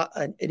saw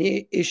an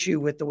issue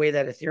with the way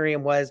that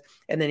Ethereum was,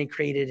 and then he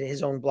created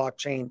his own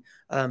blockchain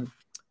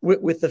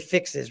with the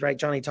fixes, right?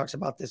 Johnny talks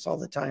about this all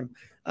the time.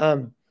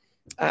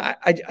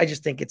 I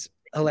just think it's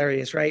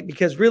hilarious, right?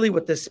 Because really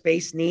what this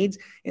space needs,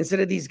 instead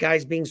of these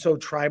guys being so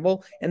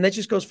tribal, and that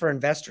just goes for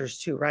investors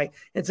too, right?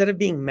 Instead of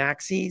being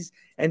maxis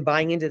and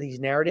buying into these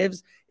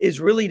narratives,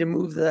 is really to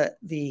move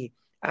the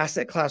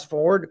asset class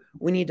forward.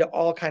 We need to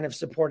all kind of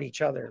support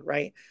each other,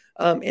 right?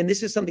 And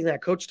this is something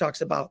that Coach talks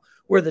about,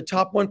 where the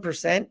top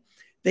 1%,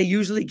 they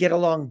usually get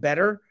along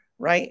better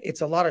right?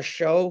 It's a lot of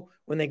show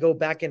when they go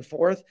back and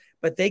forth,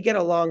 but they get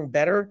along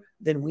better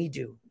than we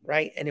do,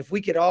 right? And if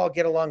we could all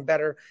get along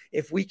better,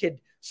 if we could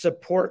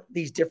support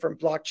these different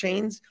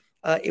blockchains,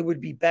 it would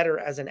be better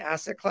as an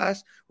asset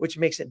class, which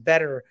makes it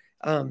better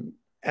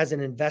as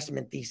an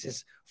investment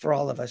thesis for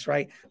all of us,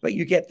 right? But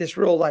you get this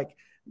real like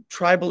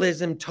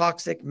tribalism,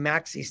 toxic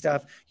maxi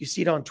stuff. You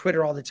see it on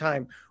Twitter all the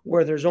time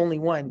where there's only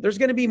one. There's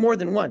going to be more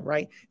than one,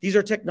 right? These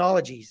are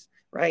technologies,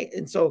 right?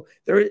 And so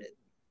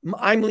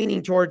I'm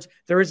leaning towards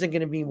there isn't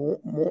going to be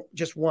more,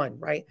 just one,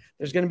 right?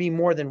 There's going to be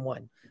more than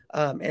one.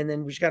 And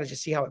then we just got to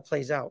just see how it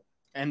plays out.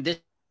 And this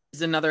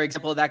is another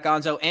example of that,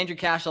 Gonzo. Andrew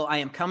Cashel, I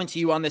am coming to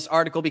you on this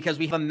article because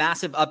we have a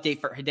massive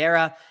update for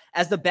Hedera.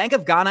 As the Bank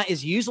of Ghana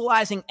is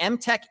utilizing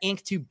MTech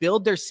Inc. to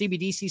build their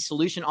CBDC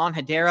solution on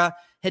Hedera,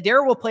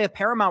 Hedera will play a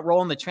paramount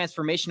role in the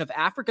transformation of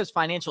Africa's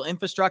financial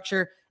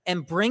infrastructure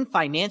and bring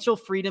financial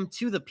freedom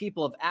to the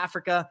people of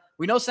Africa.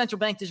 We know central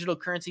bank digital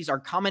currencies are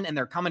coming and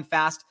they're coming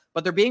fast,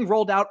 but they're being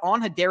rolled out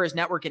on Hedera's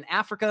network in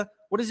Africa.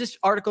 What does this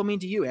article mean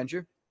to you,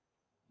 Andrew?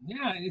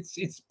 Yeah,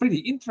 it's pretty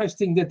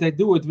interesting that they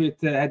do it with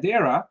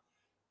Hedera.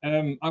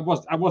 I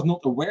was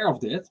not aware of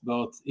that,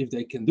 but if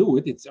they can do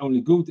it, it's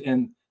only good.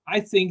 And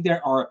I think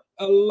there are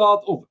a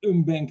lot of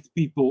unbanked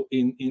people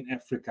in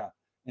Africa.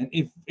 And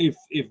if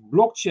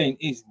blockchain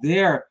is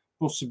their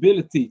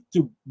possibility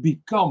to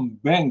become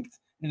banked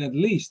and at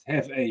least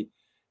have a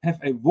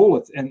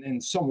wallet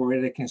and somewhere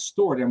where they can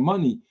store their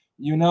money,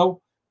 you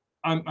know,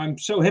 I'm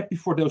so happy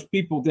for those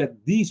people that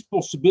these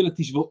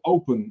possibilities will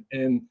open.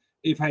 And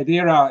if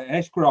Hedera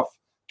Hashgraph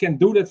can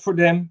do that for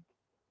them,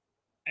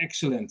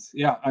 excellent.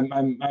 Yeah,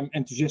 I'm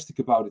enthusiastic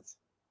about it.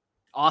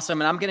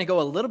 Awesome. And I'm going to go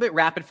a little bit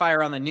rapid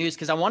fire on the news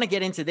because I want to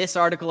get into this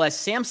article as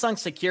Samsung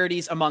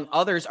Securities, among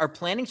others, are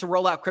planning to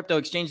roll out crypto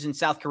exchanges in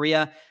South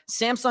Korea.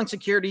 Samsung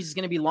Securities is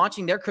going to be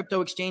launching their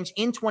crypto exchange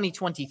in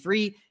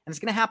 2023, and it's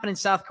going to happen in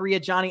South Korea.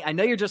 Johnny, I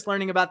know you're just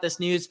learning about this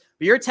news,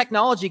 but you're a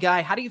technology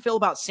guy. How do you feel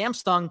about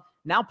Samsung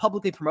now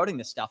publicly promoting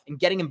this stuff and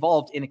getting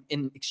involved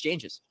in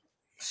exchanges?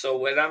 So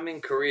when I'm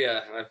in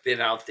Korea and I've been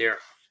out there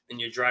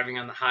and you're driving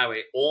on the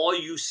highway, all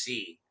you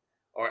see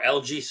are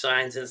LG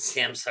signs and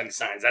Samsung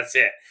signs. That's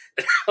it.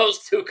 Those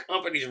two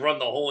companies run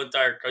the whole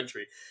entire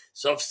country.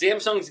 So if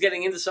Samsung's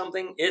getting into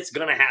something, it's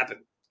going to happen.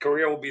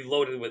 Korea will be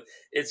loaded with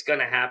it's going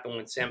to happen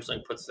when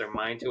Samsung puts their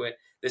mind to it.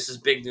 This is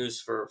big news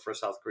for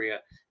South Korea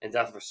and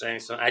definitely for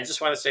Samsung. I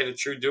just want to say to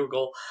True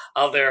Dougal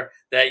out there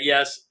that,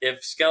 yes,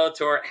 if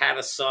Skeletor had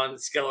a son,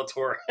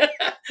 Skeletor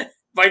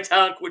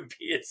Vitalik would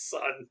be its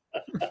son.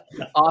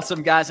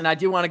 Awesome, guys. And I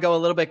do want to go a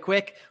little bit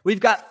quick. We've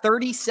got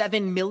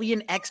 37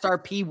 million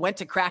XRP went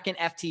to Kraken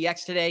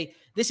FTX today.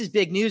 This is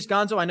big news.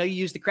 Gonzo, I know you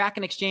use the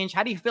Kraken exchange.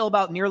 How do you feel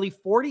about nearly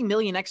 40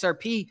 million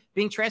XRP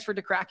being transferred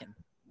to Kraken?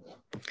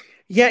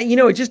 Yeah, you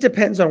know, it just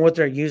depends on what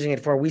they're using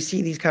it for. We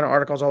see these kind of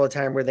articles all the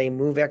time where they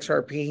move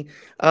XRP.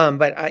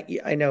 But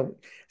I know.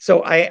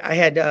 So I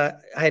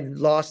had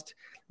lost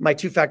my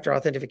two-factor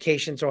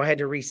authentication, so I had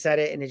to reset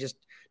it, and it just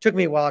took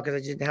me a while because I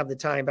didn't have the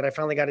time, but I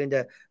finally got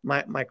into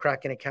my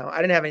Kraken account.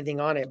 I didn't have anything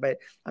on it, but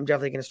I'm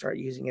definitely going to start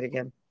using it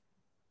again.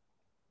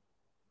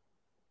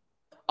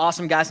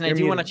 Awesome, guys. And I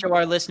do want to show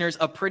our listeners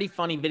a pretty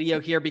funny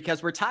video here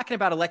because we're talking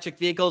about electric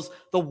vehicles.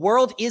 The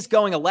world is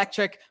going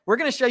electric. We're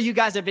going to show you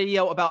guys a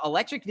video about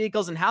electric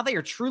vehicles and how they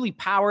are truly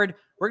powered.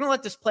 We're going to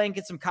let this play and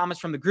get some comments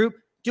from the group.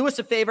 Do us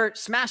a favor,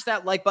 smash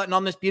that like button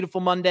on this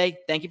beautiful Monday.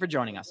 Thank you for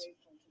joining us.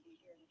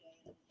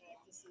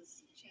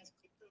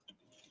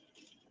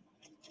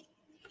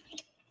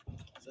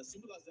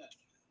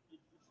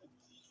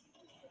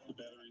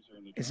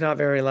 It's not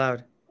very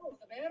loud.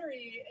 The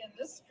battery in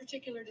this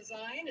particular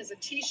design is a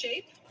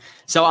T-shape.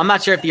 So I'm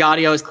not sure if the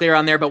audio is clear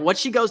on there, but what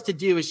she goes to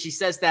do is she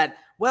says that,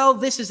 well,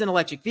 this is an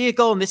electric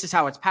vehicle and this is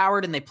how it's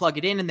powered, and they plug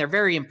it in and they're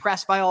very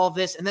impressed by all of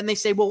this. And then they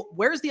say, well,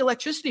 where's the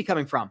electricity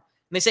coming from? And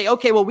they say,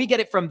 okay, well, we get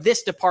it from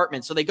this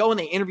department. So they go and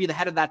they interview the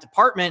head of that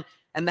department,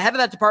 and the head of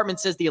that department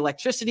says the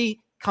electricity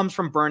comes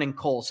from burning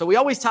coal. So we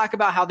always talk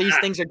about how these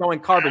things are going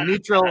carbon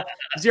neutral,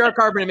 zero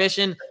carbon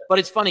emission, but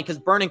it's funny because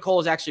burning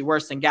coal is actually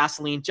worse than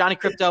gasoline. Johnny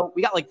Crypto,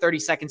 we got like 30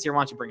 seconds here. Why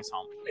don't you bring us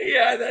home?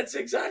 Yeah, that's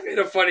exactly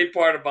the funny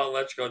part about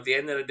electrical. At the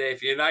end of the day,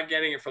 if you're not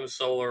getting it from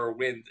solar or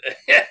wind,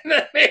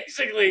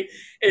 basically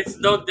it's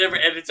no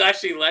different, and it's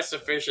actually less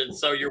efficient,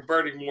 so you're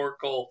burning more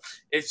coal.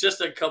 It's just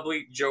a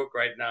complete joke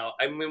right now.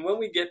 I mean, when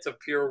we get to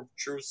pure,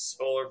 true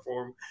solar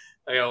form,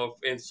 you know,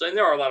 and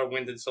there are a lot of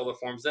wind and solar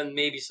forms, then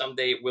maybe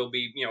someday it will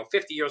be,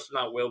 50 years from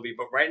now it will be.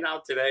 But right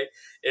now, today,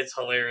 it's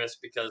hilarious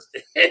because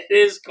it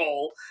is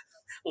coal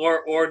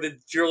or the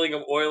drilling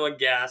of oil and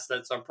gas.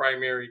 That's our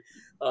primary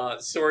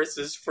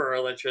sources for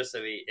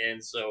electricity.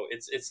 And so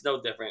it's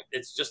no different.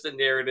 It's just a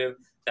narrative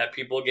that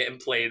people are getting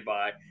played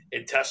by,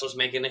 and Tesla's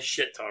making a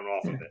shit ton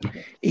off of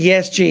it.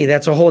 ESG,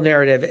 that's a whole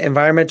narrative.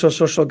 Environmental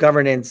social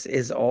governance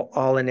is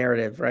all a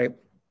narrative, right?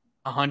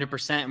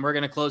 100%. And we're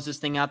going to close this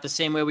thing out the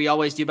same way we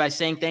always do by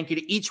saying thank you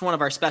to each one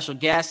of our special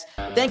guests.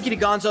 Thank you to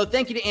Gonzo.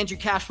 Thank you to Andrew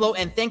Cashflow.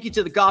 And thank you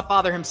to the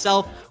Godfather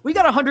himself. We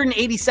got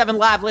 187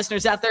 live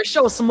listeners out there.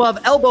 Show us some love.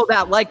 Elbow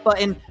that like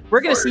button. We're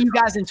going to see you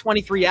guys in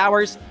 23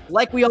 hours.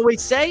 Like we always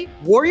say,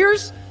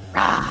 Warriors,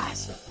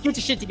 rise. Get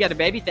your shit together,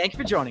 baby. Thank you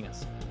for joining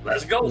us.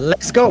 Let's go.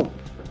 Let's go.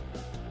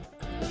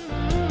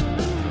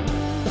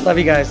 Love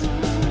you guys.